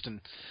podcast and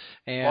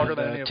Longer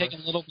than any of taking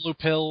us. little blue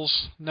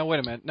pills. No, wait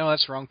a minute. No,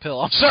 that's the wrong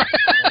pill. I'm sorry.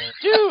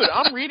 Dude,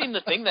 I'm reading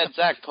the thing that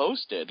Zach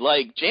posted.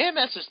 Like,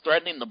 JMS is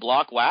threatening to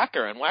block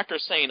Whacker, and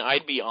Whacker's saying,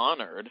 I'd be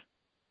honored.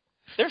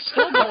 They're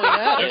still going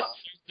at it.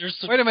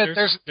 Wait a minute.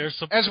 There's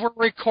some, As we're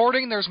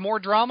recording, there's more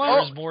drama.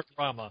 there's more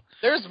drama.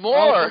 There's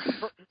more.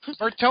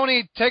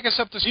 Bertoni, take us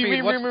up to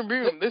speed.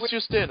 This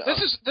just in.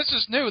 This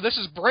is new. This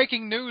is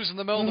breaking news in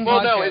the middle of the Well,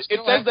 podcast. no, it Go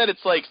says ahead. that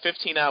it's like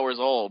 15 hours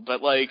old,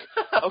 but like,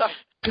 okay.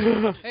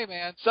 Hey,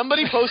 man.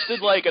 Somebody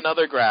posted like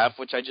another graph,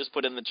 which I just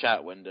put in the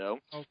chat window.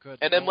 Oh, good.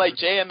 And then, Lord. like,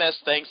 JMS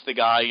thanks the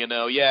guy,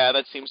 yeah,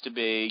 that seems to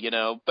be,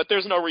 but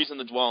there's no reason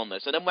to dwell on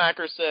this. And then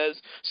Whacker says,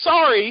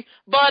 sorry,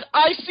 but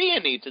I see a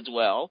need to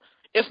dwell.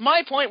 If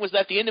my point was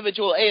that the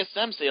individual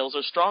ASM sales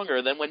are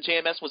stronger than when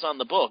JMS was on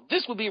the book,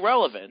 this would be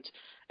relevant.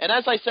 And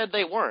as I said,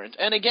 they weren't.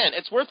 And again,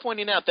 it's worth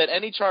pointing out that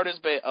any chart is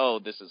oh,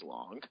 this is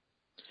long.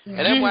 And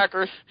then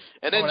Whacker,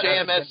 and then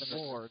JMS...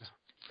 Lord.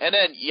 And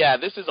then, yeah,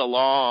 this is a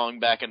long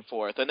back and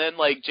forth. And then,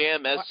 like,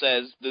 JMS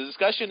says, the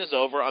discussion is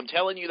over. I'm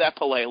telling you that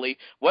politely.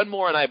 One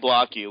more and I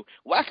block you.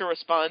 Whacker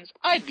responds,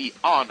 I'd be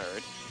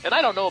honored. And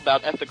I don't know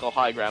about ethical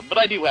high ground, but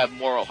I do have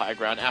moral high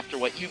ground after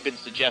what you've been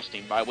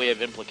suggesting by way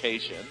of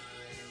implication.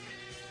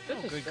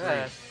 This is good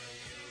sad.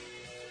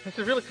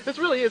 This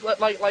really is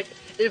like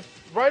if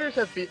writers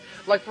have beef,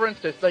 like for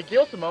instance, like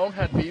Gail Simone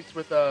had beefs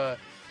with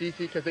DC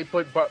because they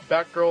put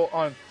Batgirl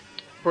on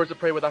Birds of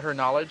Prey without her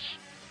knowledge.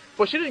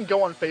 But she didn't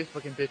go on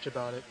Facebook and bitch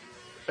about it.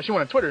 She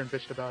went on Twitter and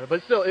bitched about it.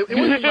 But still, it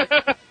wasn't like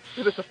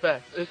to this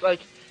effect. It's like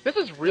this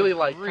is really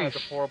like kind of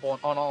deplorable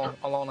on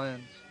all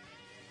ends.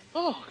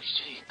 Oh,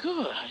 gee,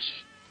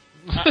 gosh.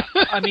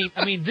 I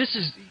mean, this.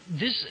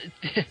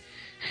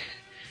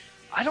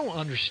 I don't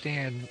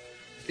understand.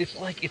 It's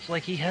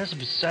like he has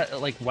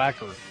like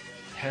Whacker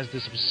has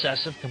this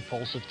obsessive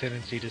compulsive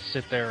tendency to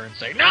sit there and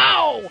say,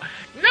 no,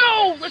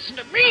 listen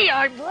to me,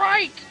 I'm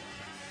right.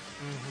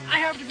 I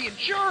have to be a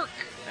jerk.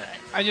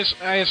 I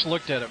just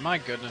looked at it. My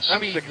goodness.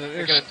 I'm sick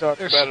of talk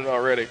about it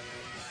already.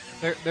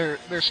 They're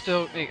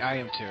still. I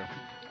am too.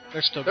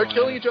 They're still. They're going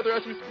killing at each other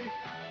as we speak.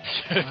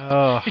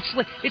 Oh.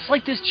 It's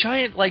like this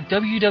giant like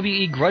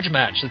WWE grudge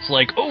match. It's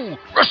like, oh,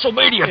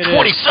 WrestleMania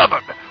 27,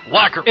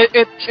 Whacker.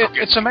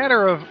 It's a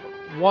matter of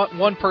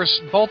one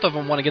person. Both of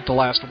them want to get the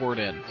last word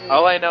in.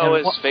 All I know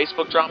And is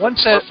Facebook drama one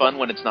is more said- fun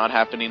when it's not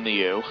happening to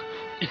you.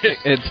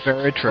 It's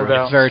very true. No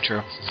doubt. It's very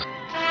true.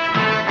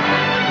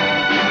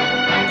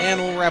 And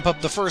we'll wrap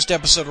up the first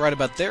episode right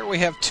about there. We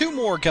have 2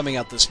 more coming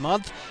out this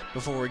month.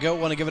 Before we go, I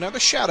want to give another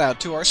shout out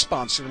to our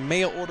sponsor,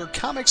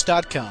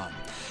 MailOrderComics.com.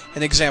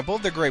 An example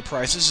of their great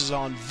prices is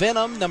on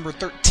Venom number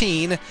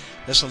 13.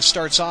 This one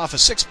starts off a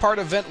 6-part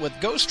event with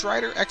Ghost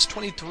Rider,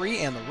 X-23,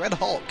 and the Red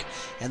Hulk.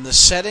 And the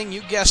setting,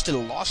 you guessed it,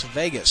 Las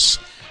Vegas.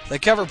 The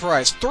cover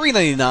price,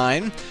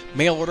 $3.99.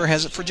 Mail order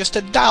has it for just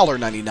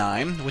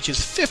 $1.99, which is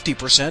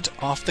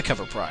 50% off the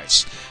cover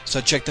price. So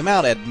check them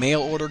out at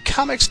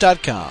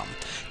mailordercomics.com.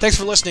 Thanks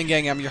for listening,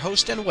 gang. I'm your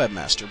host and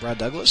webmaster, Brad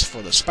Douglas,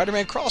 for the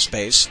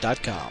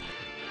SpidermanCrawlspace.com.